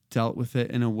dealt with it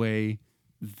in a way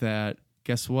that,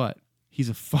 guess what? He's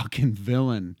a fucking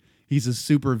villain. He's a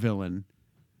super villain.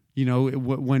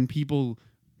 When people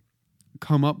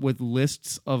come up with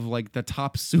lists of like the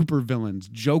top super villains,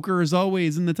 Joker is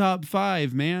always in the top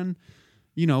 5, man.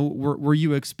 Were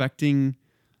you expecting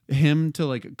him to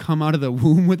like come out of the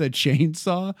womb with a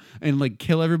chainsaw and like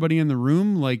kill everybody in the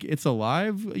room like it's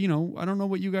alive? I don't know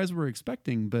what you guys were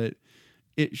expecting, but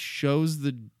it shows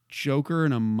the Joker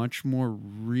in a much more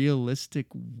realistic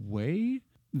way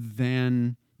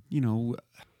than,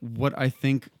 what I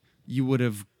think you would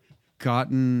have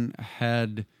gotten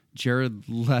had Jared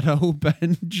Leto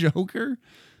been Joker.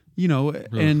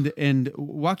 And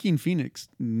Joaquin Phoenix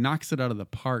knocks it out of the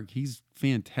park. He's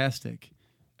fantastic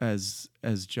as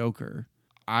Joker.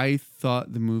 I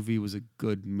thought the movie was a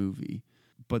good movie,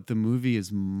 but the movie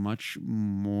is much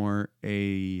more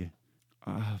a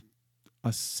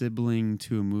sibling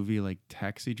to a movie like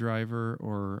Taxi Driver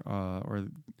or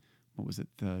what was it,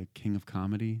 The King of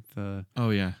Comedy? Than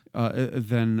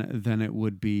it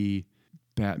would be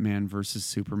Batman versus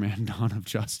Superman: Dawn of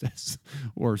Justice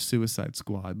or Suicide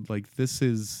Squad. Like, this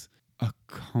is a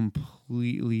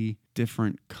completely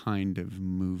different kind of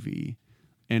movie.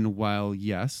 And while,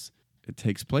 yes, it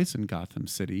takes place in Gotham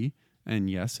City, and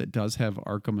yes, it does have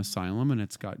Arkham Asylum, and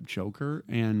it's got Joker,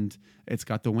 and it's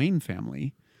got the Wayne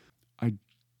family, I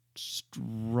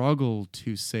struggle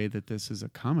to say that this is a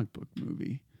comic book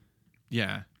movie.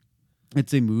 Yeah.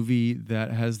 It's a movie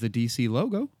that has the DC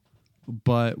logo,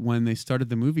 but when they started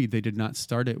the movie, they did not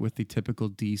start it with the typical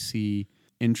DC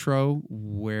intro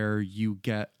where you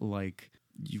get like,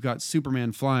 you've got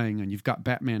Superman flying and you've got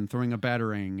Batman throwing a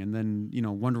batarang and then, you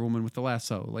know, Wonder Woman with the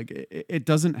lasso. Like, it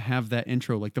doesn't have that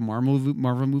intro like the Marvel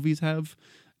movies have.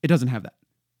 It doesn't have that.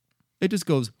 It just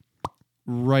goes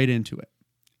right into it.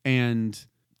 And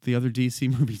the other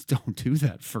DC movies don't do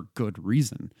that for good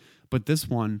reason. But this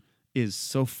one is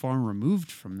so far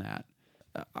removed from that.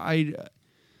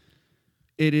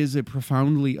 It is a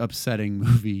profoundly upsetting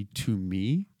movie to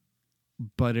me,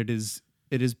 but it is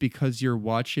because you're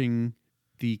watching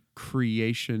the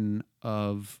creation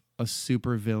of a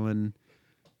supervillain,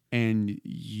 and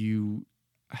you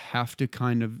have to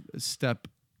kind of step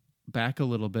back a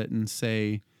little bit and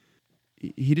say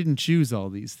he didn't choose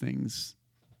all these things.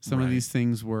 Some of these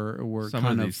things were some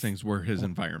kind of these things were his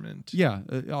environment. Yeah,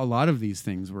 a lot of these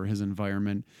things were his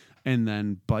environment, and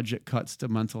then budget cuts to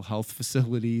mental health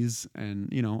facilities, and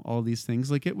you know, all these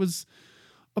things. Like, it was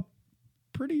a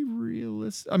pretty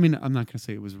realistic. I mean, I'm not going to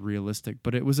say it was realistic,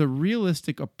 but it was a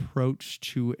realistic approach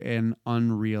to an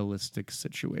unrealistic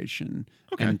situation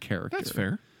and character. That's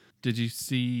fair. Did you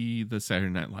see the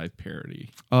Saturday Night Live parody?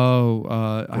 Oh,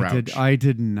 I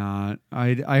did not.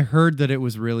 I heard that it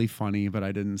was really funny, but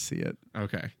I didn't see it.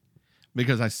 Okay.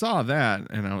 Because I saw that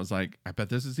and I was like, I bet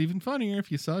this is even funnier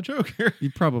if you saw Joker.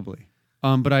 You probably.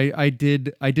 But I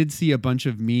did see a bunch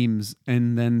of memes,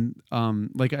 and then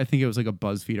like, I think it was like a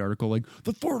BuzzFeed article, like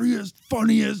the 40th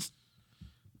funniest,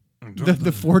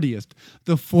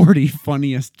 the 40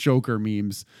 funniest Joker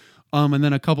memes. And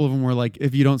then a couple of them were like,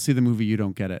 if you don't see the movie, you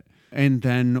don't get it. And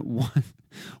then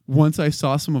once I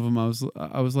saw some of them, I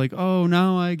was like, oh,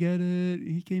 now I get it.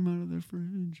 He came out of the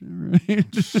fridge,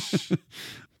 right?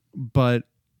 But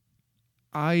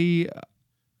I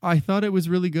thought it was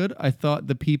really good. I thought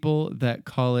the people that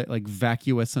call it like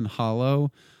vacuous and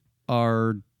hollow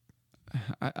are,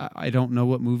 I don't know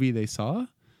what movie they saw.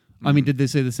 I mean, did they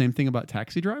say the same thing about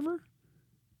Taxi Driver?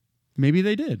 Maybe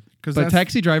they did. But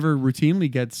Taxi Driver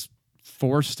routinely gets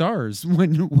 4 stars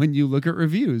when you look at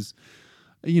reviews,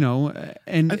 you know.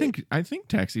 And I think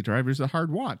Taxi Driver is a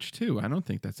hard watch too. I don't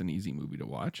think that's an easy movie to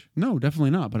watch. No, definitely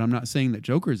not. But I'm not saying that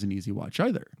Joker is an easy watch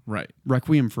either. Right.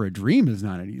 Requiem for a Dream is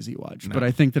not an easy watch, but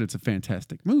I think that it's a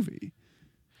fantastic movie.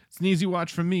 It's an easy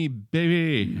watch for me,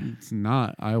 baby. It's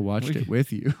not. I watched it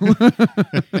with you.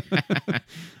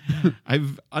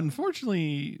 I've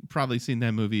unfortunately probably seen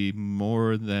that movie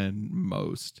more than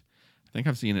most. I think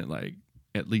I've seen it like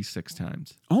at least 6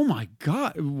 times. Oh my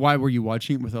God. Why were you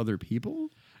watching it with other people?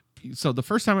 So the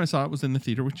first time I saw it was in the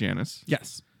theater with Janice.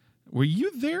 Yes. Were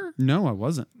you there? No, I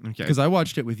wasn't. Okay. Because I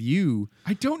watched it with you.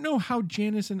 I don't know how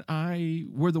Janice and I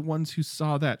were the ones who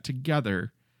saw that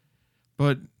together,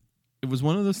 but it was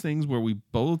one of those things where we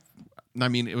both, I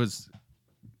mean, it was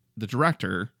the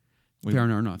director. Darren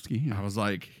Aronofsky. Yeah. I was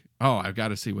like, oh, I've got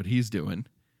to see what he's doing.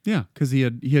 Yeah, because he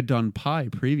had done Pi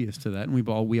previous to that, and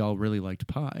we all really liked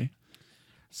Pi.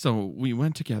 So we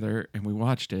went together and we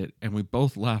watched it, and we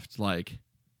both left like,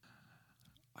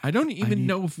 I don't even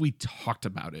know if we talked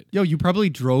about it. Yo, you probably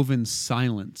drove in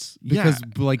silence because,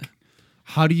 like,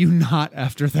 how do you not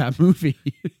after that movie?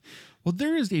 Well,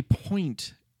 there is a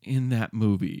point in that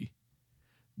movie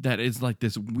that is like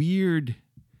this weird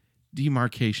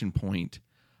demarcation point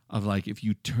of like, if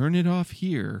you turn it off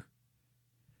here,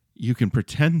 you can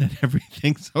pretend that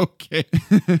everything's okay.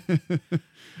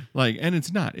 Like, and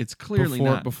it's not. It's clearly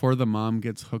not. Before the mom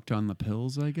gets hooked on the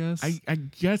pills, I guess. I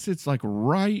guess it's like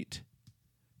right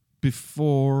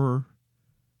before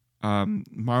Marlon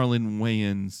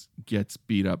Wayans gets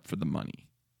beat up for the money.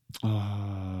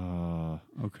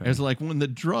 Okay. It's like when the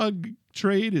drug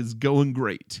trade is going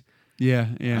great. Yeah.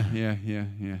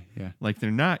 Like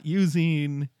they're not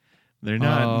using, they're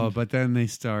not. Oh, but then they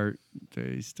start.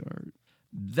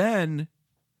 Then,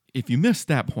 if you miss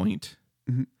that point,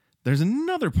 there's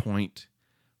another point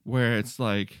where it's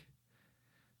like,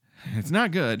 it's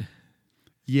not good.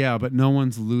 Yeah, but no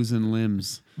one's losing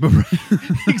limbs.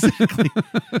 Exactly.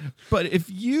 But if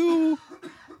you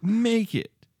make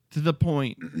it to the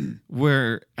point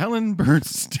where Ellen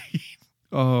Bernstein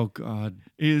Oh God,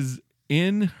 is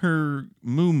in her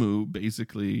muumuu,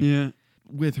 basically, yeah,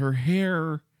 with her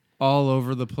hair all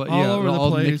over the place, all over the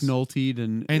all place. Nick Nolte'd,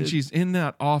 and she's in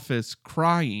that office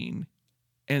crying,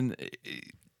 and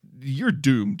you're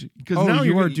doomed because now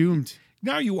you are doomed.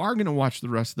 Now you are going to watch the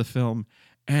rest of the film,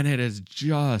 and it is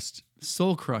just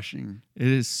soul crushing. It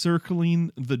is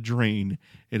circling the drain.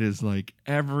 It is like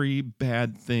every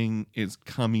bad thing is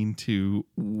coming to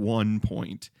one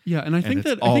point. Yeah, and I think it's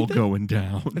that all going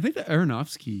down. I think that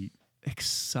Aronofsky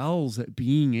excels at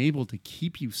being able to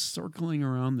keep you circling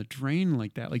around the drain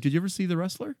like that. Like, did you ever see The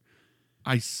Wrestler?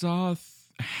 I saw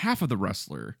half of The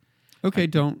Wrestler. Okay,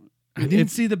 I didn't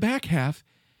see the back half.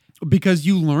 Because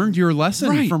you learned your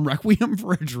lesson from Requiem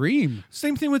for a Dream.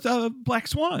 Same thing with Black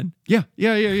Swan. Yeah.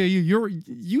 You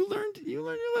learned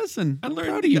your lesson. I'm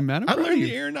proud of you, man. I learned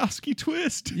the Aronofsky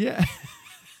twist. Yeah.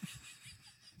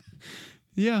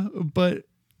 Yeah, but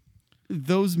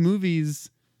those movies,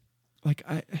 like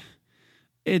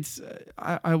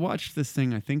I watched this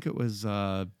thing. I think it was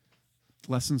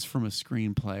Lessons from a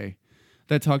Screenplay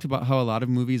that talked about how a lot of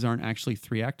movies aren't actually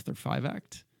 3-act; they're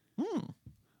 5-act.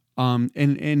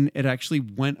 And it actually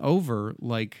went over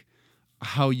like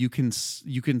how you can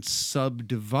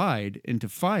subdivide into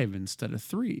 5 instead of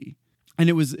 3, and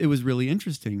it was really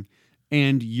interesting.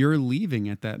 And you're leaving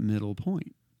at that middle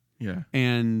point. Yeah,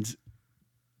 and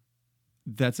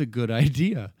that's a good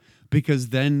idea because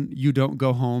then you don't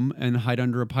go home and hide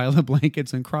under a pile of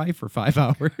blankets and cry for 5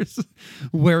 hours.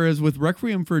 Whereas with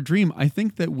Requiem for a Dream, I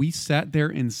think that we sat there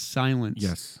in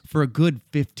silence for a good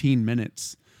 15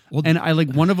 minutes. Well, and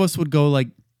one of us would go like,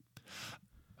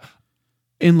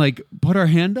 and like put our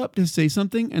hand up to say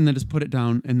something and then just put it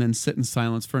down and then sit in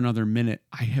silence for another minute.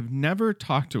 I have never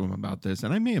talked to him about this,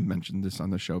 and I may have mentioned this on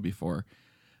the show before.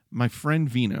 My friend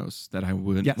Vinos that I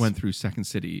went through Second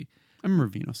City. I remember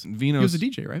Vinos. He was a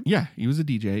DJ, right? Yeah, he was a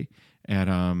DJ at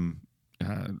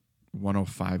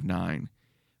 105.9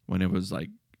 when it was like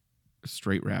a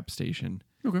straight rap station.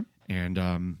 Okay.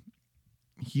 And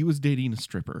he was dating a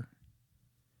stripper.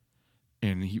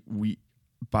 And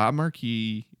Bob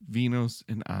Marquis, Vinos,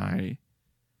 and I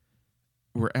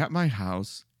were at my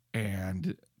house,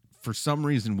 and for some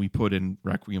reason we put in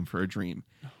Requiem for a Dream.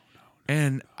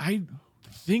 And I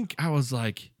think I was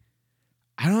like,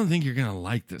 I don't think you're going to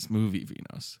like this movie,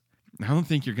 Vinos. I don't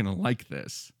think you're going to like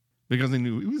this. Because I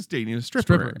knew he was dating a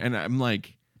stripper. And I'm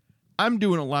like, I'm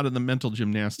doing a lot of the mental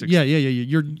gymnastics. Yeah.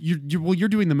 You're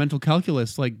doing the mental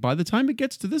calculus. Like, by the time it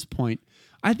gets to this point,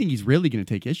 I think he's really going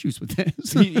to take issues with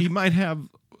this. he might have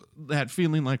that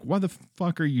feeling like, why the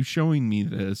fuck are you showing me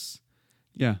this?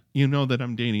 Yeah. You know that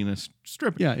I'm dating a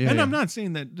stripper. Yeah. And I'm not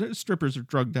saying that strippers are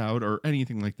drugged out or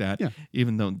anything like that. Yeah.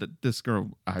 Even though this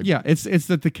girl... it's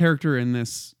that the character in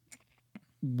this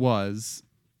was...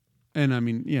 And I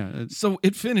mean, yeah. So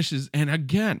it finishes, and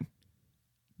again,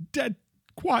 dead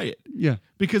quiet. Yeah.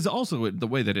 Because also the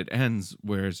way that it ends,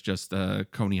 where it's just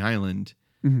Coney Island...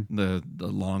 Mm-hmm. The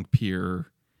long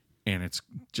pier, and it's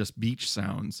just beach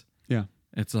sounds. Yeah.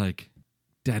 It's like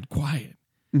dead quiet.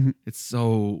 Mm-hmm. It's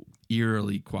so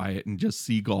eerily quiet and just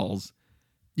seagulls.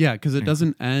 Yeah, because it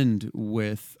doesn't end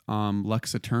with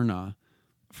Lux Eterna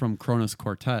from Kronos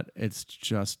Quartet. It's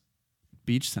just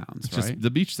beach sounds, It's right? just the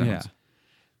beach sounds.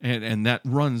 Yeah. And that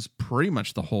runs pretty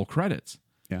much the whole credits.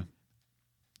 Yeah.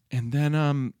 And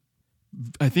then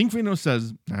I think Vino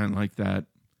says, I don't like that.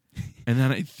 And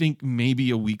then I think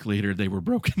maybe a week later they were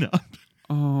broken up.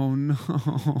 Oh, no.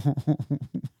 Oh,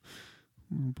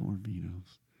 poor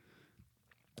Vinos.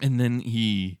 And then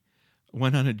he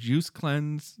went on a juice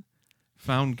cleanse,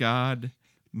 found God,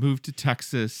 moved to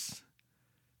Texas,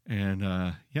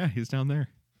 and he's down there.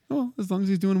 Oh, as long as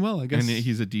he's doing well, I guess. And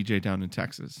he's a DJ down in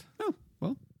Texas. Oh,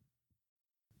 well.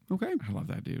 Okay. I love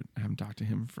that dude. I haven't talked to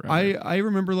him forever. I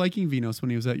remember liking Vinos when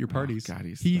he was at your parties. Oh, God,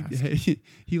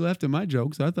 he laughed at my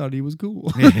jokes. I thought he was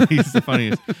cool. He's the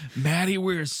funniest. Maddie,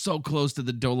 we're so close to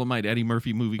the Dolomite Eddie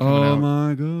Murphy movie coming out. Oh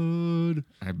my God.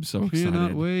 I'm so excited.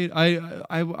 Cannot wait.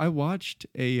 I watched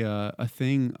a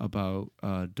thing about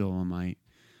Dolomite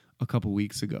a couple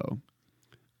weeks ago.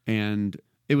 And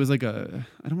it was like I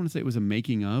don't want to say it was a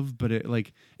making of, but it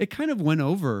kind of went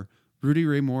over Rudy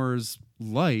Ray Moore's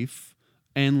life.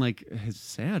 And like his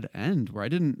sad end, where I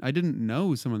didn't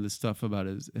know some of the stuff about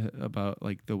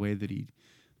like the way that he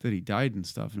died and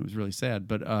stuff, and it was really sad.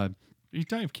 But did he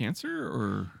die of cancer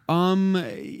or?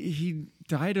 He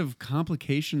died of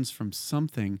complications from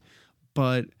something.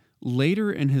 But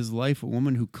later in his life, a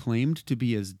woman who claimed to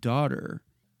be his daughter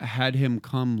had him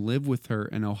come live with her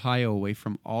in Ohio away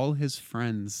from all his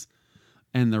friends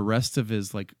and the rest of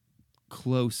his like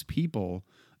close people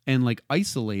and like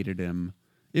isolated him.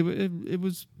 It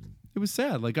was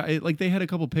sad. Like they had a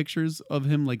couple pictures of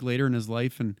him like later in his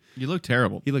life and he looked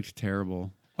terrible. He looked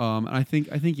terrible. And I think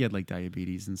he had like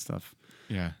diabetes and stuff.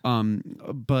 Yeah.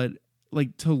 But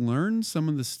like to learn some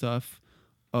of the stuff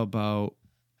about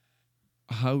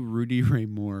how Rudy Ray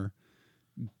Moore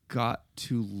got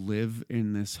to live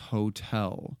in this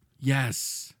hotel.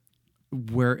 Yes.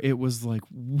 Where it was like,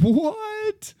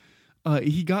 what?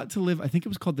 He got to live, I think it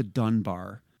was called the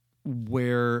Dunbar,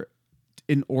 where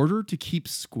in order to keep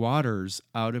squatters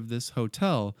out of this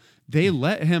hotel, they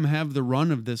let him have the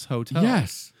run of this hotel.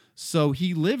 Yes. So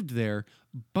he lived there,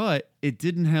 but it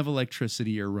didn't have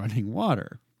electricity or running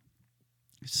water.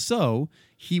 So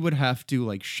he would have to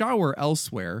like shower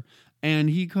elsewhere,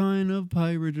 and he kind of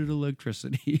pirated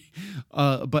electricity.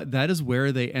 But that is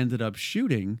where they ended up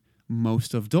shooting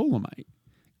most of Dolomite,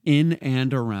 in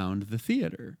and around the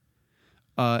theater.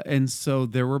 And so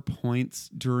there were points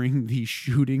during the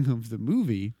shooting of the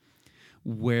movie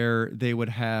where they would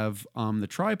have the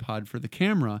tripod for the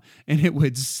camera and it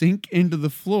would sink into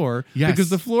the floor because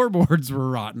the floorboards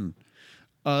were rotten.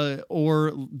 Or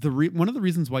one of the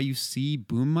reasons why you see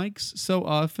boom mics so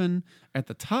often at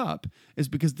the top is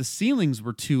because the ceilings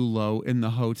were too low in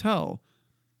the hotel.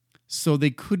 So they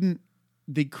couldn't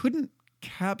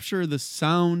capture the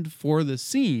sound for the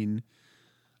scene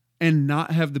and not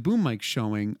have the boom mic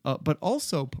showing. But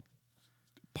also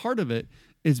part of it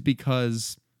is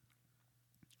because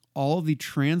all the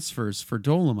transfers for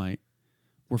Dolomite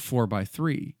were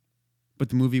 4:3, but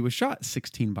the movie was shot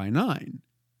 16:9.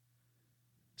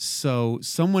 So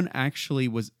someone actually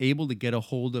was able to get a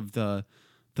hold of the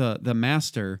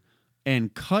master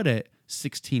and cut it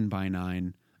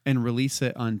 16:9 and release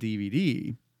it on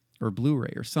DVD or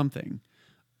Blu-ray or something.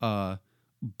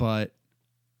 But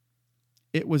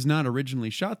it was not originally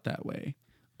shot that way.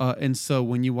 And so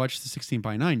when you watch the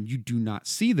 16:9, you do not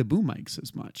see the boom mics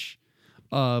as much.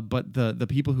 But the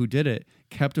people who did it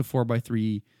kept a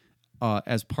 4:3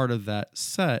 as part of that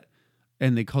set,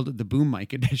 and they called it the boom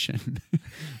mic edition.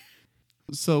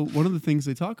 So one of the things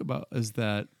they talk about is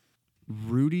that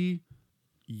Rudy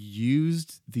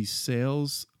used the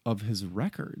sales of his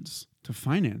records to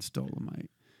finance Dolomite.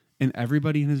 And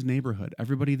everybody in his neighborhood,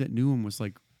 everybody that knew him was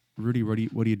like, Rudy, what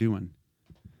are you doing?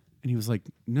 And he was like,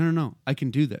 no, I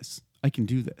can do this.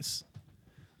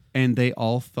 And they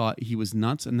all thought he was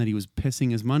nuts and that he was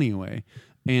pissing his money away.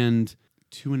 And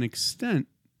to an extent,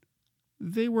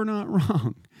 they were not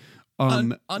wrong.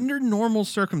 Under normal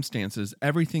circumstances,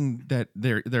 everything that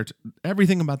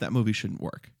everything about that movie shouldn't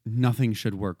work. Nothing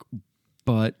should work,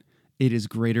 but it is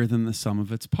greater than the sum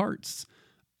of its parts.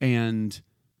 And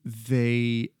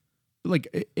it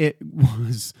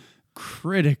was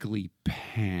critically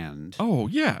panned. Oh,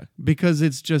 yeah. Because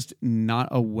it's just not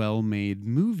a well-made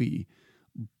movie.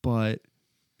 But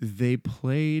they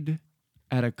played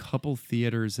at a couple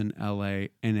theaters in LA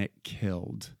and it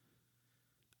killed.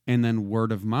 And then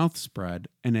word of mouth spread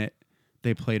and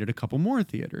they played at a couple more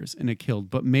theaters and it killed.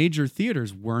 But major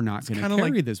theaters were not going to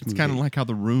carry this movie. It's kind of like how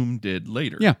The Room did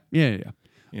later. Yeah.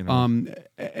 You know?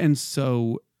 And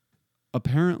so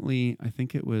apparently, I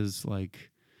think it was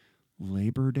like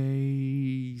Labor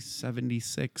Day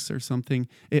 76 or something.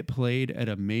 It played at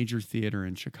a major theater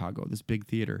in Chicago, this big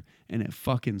theater, and it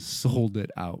fucking sold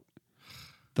it out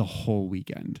the whole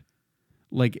weekend.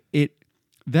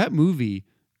 That movie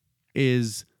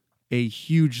is a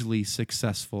hugely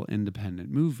successful independent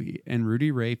movie, and Rudy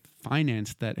Ray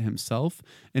financed that himself.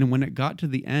 And when it got to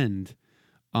the end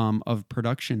of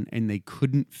production and they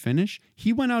couldn't finish,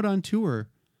 he went out on tour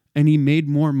and he made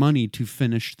more money to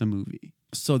finish the movie.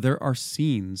 So there are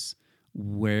scenes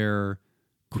where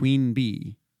Queen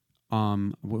Bee,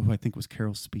 who I think was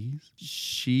Carol Spies,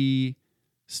 she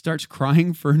starts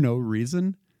crying for no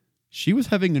reason. She was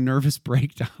having a nervous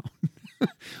breakdown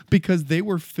because they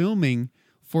were filming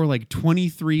for like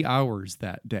 23 hours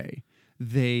that day.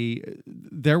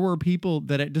 There were people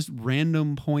that at just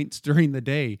random points during the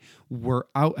day were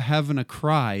out having a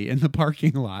cry in the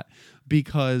parking lot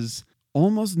because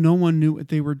almost no one knew what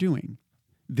they were doing.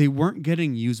 They weren't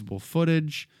getting usable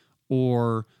footage,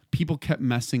 or people kept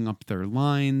messing up their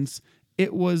lines.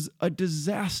 It was a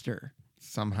disaster.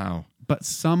 But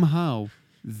somehow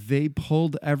they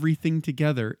pulled everything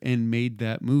together and made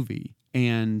that movie.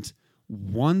 And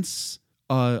once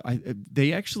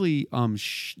they actually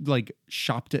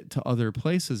shopped it to other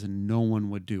places and no one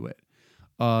would do it.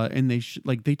 And they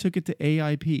took it to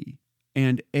AIP,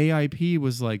 and AIP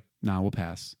was like, nah, we'll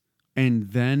pass.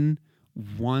 And then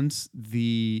once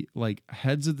the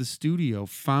heads of the studio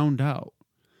found out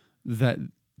that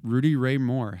Rudy Ray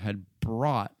Moore had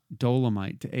brought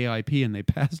Dolomite to AIP and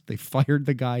they fired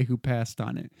the guy who passed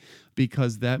on it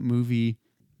because that movie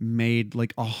made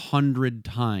 100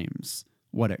 times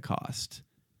what it cost.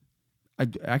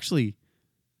 It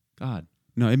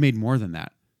made more than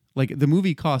that. The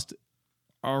movie cost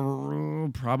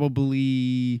probably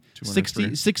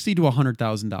 $60,000 to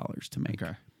 $100,000 to make.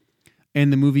 Okay.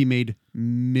 And the movie made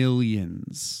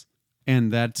millions.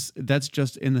 And that's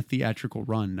just in the theatrical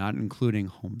run, not including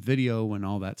home video and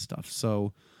all that stuff.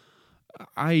 So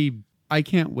I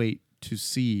can't wait to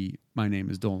see My Name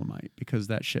is Dolomite because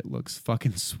that shit looks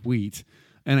fucking sweet.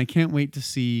 And I can't wait to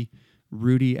see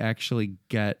Rudy actually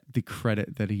get the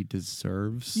credit that he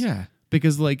deserves. Yeah.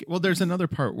 Because there's another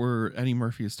part where Eddie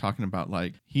Murphy is talking about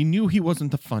he knew he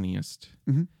wasn't the funniest.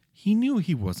 Mm-hmm. He knew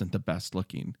he wasn't the best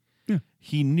looking. Yeah.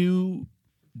 He knew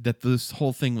that this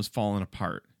whole thing was falling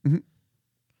apart. Mm-hmm.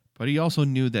 But he also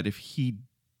knew that if he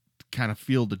kind of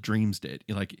Field of Dreams did,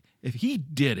 if he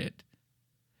did it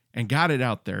and got it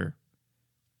out there,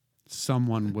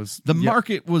 someone was... The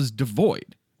market was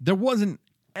devoid. There wasn't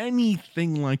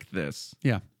anything like this.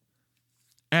 Yeah.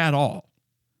 At all.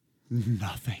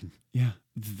 Nothing. Yeah.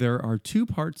 There are two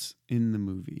parts in the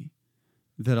movie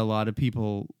that a lot of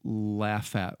people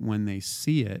laugh at when they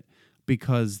see it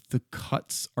because the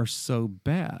cuts are so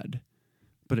bad.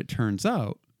 But it turns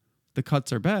out the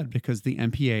cuts are bad because the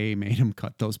MPAA made him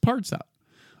cut those parts out.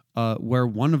 Where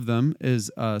one of them is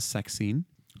a sex scene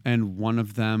and one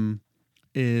of them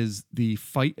is the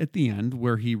fight at the end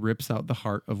where he rips out the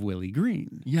heart of Willie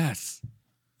Green. Yes.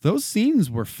 Those scenes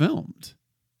were filmed.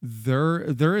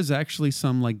 There is actually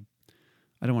some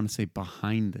I don't want to say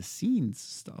behind the scenes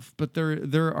stuff, but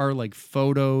there are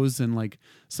photos and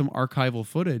some archival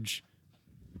footage.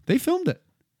 They filmed it.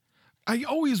 I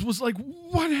always was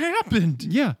what happened?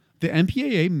 Yeah. The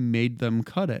MPAA made them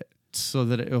cut it so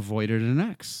that it avoided an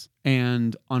X.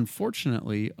 And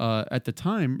unfortunately, at the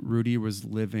time, Rudy was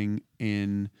living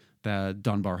in the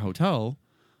Dunbar Hotel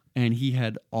and he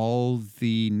had all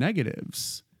the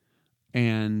negatives.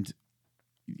 And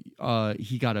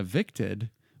he got evicted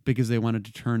because they wanted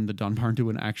to turn the Dunbar into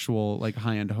an actual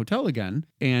high-end hotel again.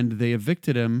 And they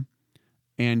evicted him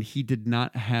and he did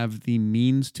not have the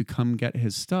means to come get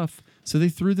his stuff. So they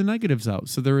threw the negatives out.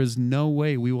 So there is no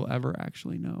way we will ever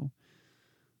actually know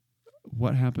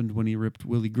what happened when he ripped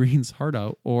Willie Green's heart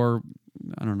out, or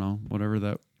I don't know, whatever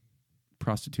that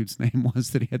prostitute's name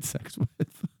was that he had sex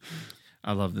with.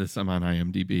 I love this. I'm on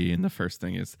IMDb, and the first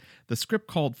thing is the script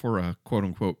called for a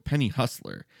quote-unquote penny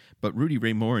hustler, but Rudy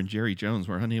Ray Moore and Jerry Jones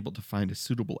were unable to find a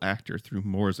suitable actor through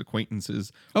Moore's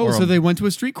acquaintances. Oh, so they went to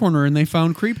a street corner and they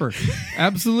found Creeper.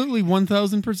 Absolutely,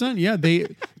 1,000%. Yeah,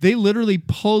 they literally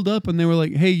pulled up and they were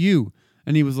like, "Hey, you,"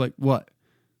 and he was like, "What?"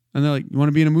 And they're like, "You want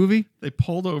to be in a movie?" They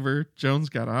pulled over. Jones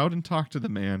got out and talked to the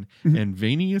man, and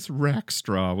Vanius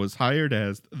Rackstraw was hired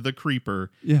as the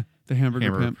Creeper. Yeah, the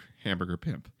hamburger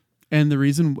pimp. And the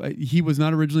reason he was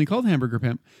not originally called Hamburger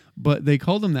Pimp, but they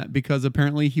called him that because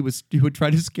apparently he would try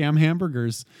to scam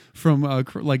hamburgers from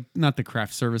not the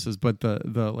craft services, but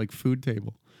the food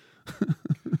table.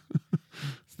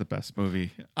 It's the best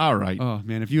movie. All right. Oh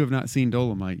man, if you have not seen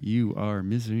Dolomite, you are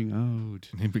missing out.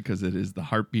 Because it is the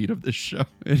heartbeat of this show.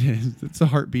 It is. It's the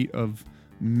heartbeat of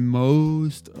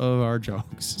most of our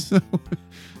jokes.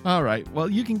 All right. Well,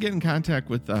 you can get in contact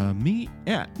with me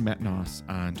at Matt Noss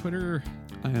on Twitter.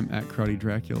 I am at Crowdy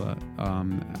Dracula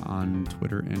on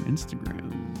Twitter and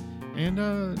Instagram. And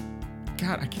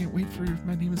God, I can't wait for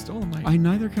My Name is Dolomite.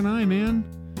 Neither can I, man.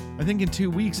 I think in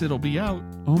 2 weeks it'll be out.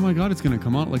 Oh my God, it's gonna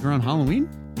come out around Halloween?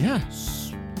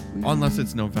 Yes. Unless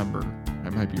it's November.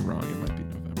 I might be wrong. It might be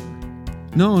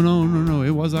November. No. It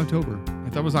was October. I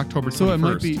thought it was October 21st. So it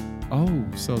might be. Oh,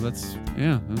 so that's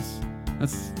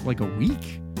like a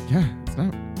week. Yeah,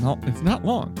 it's not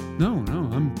long. No,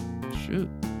 I'm shit.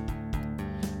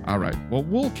 All right. Well,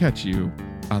 we'll catch you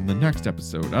on the next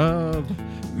episode of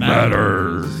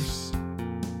Matters.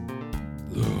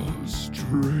 The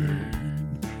Strain.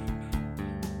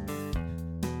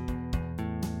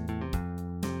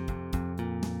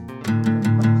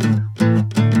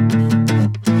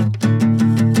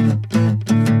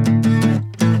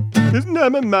 His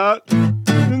name is Matt.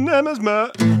 His name is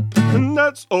Matt. And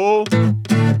that's all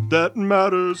that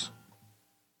matters.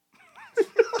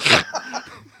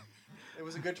 It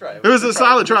was a good try. It was a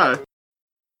solid try.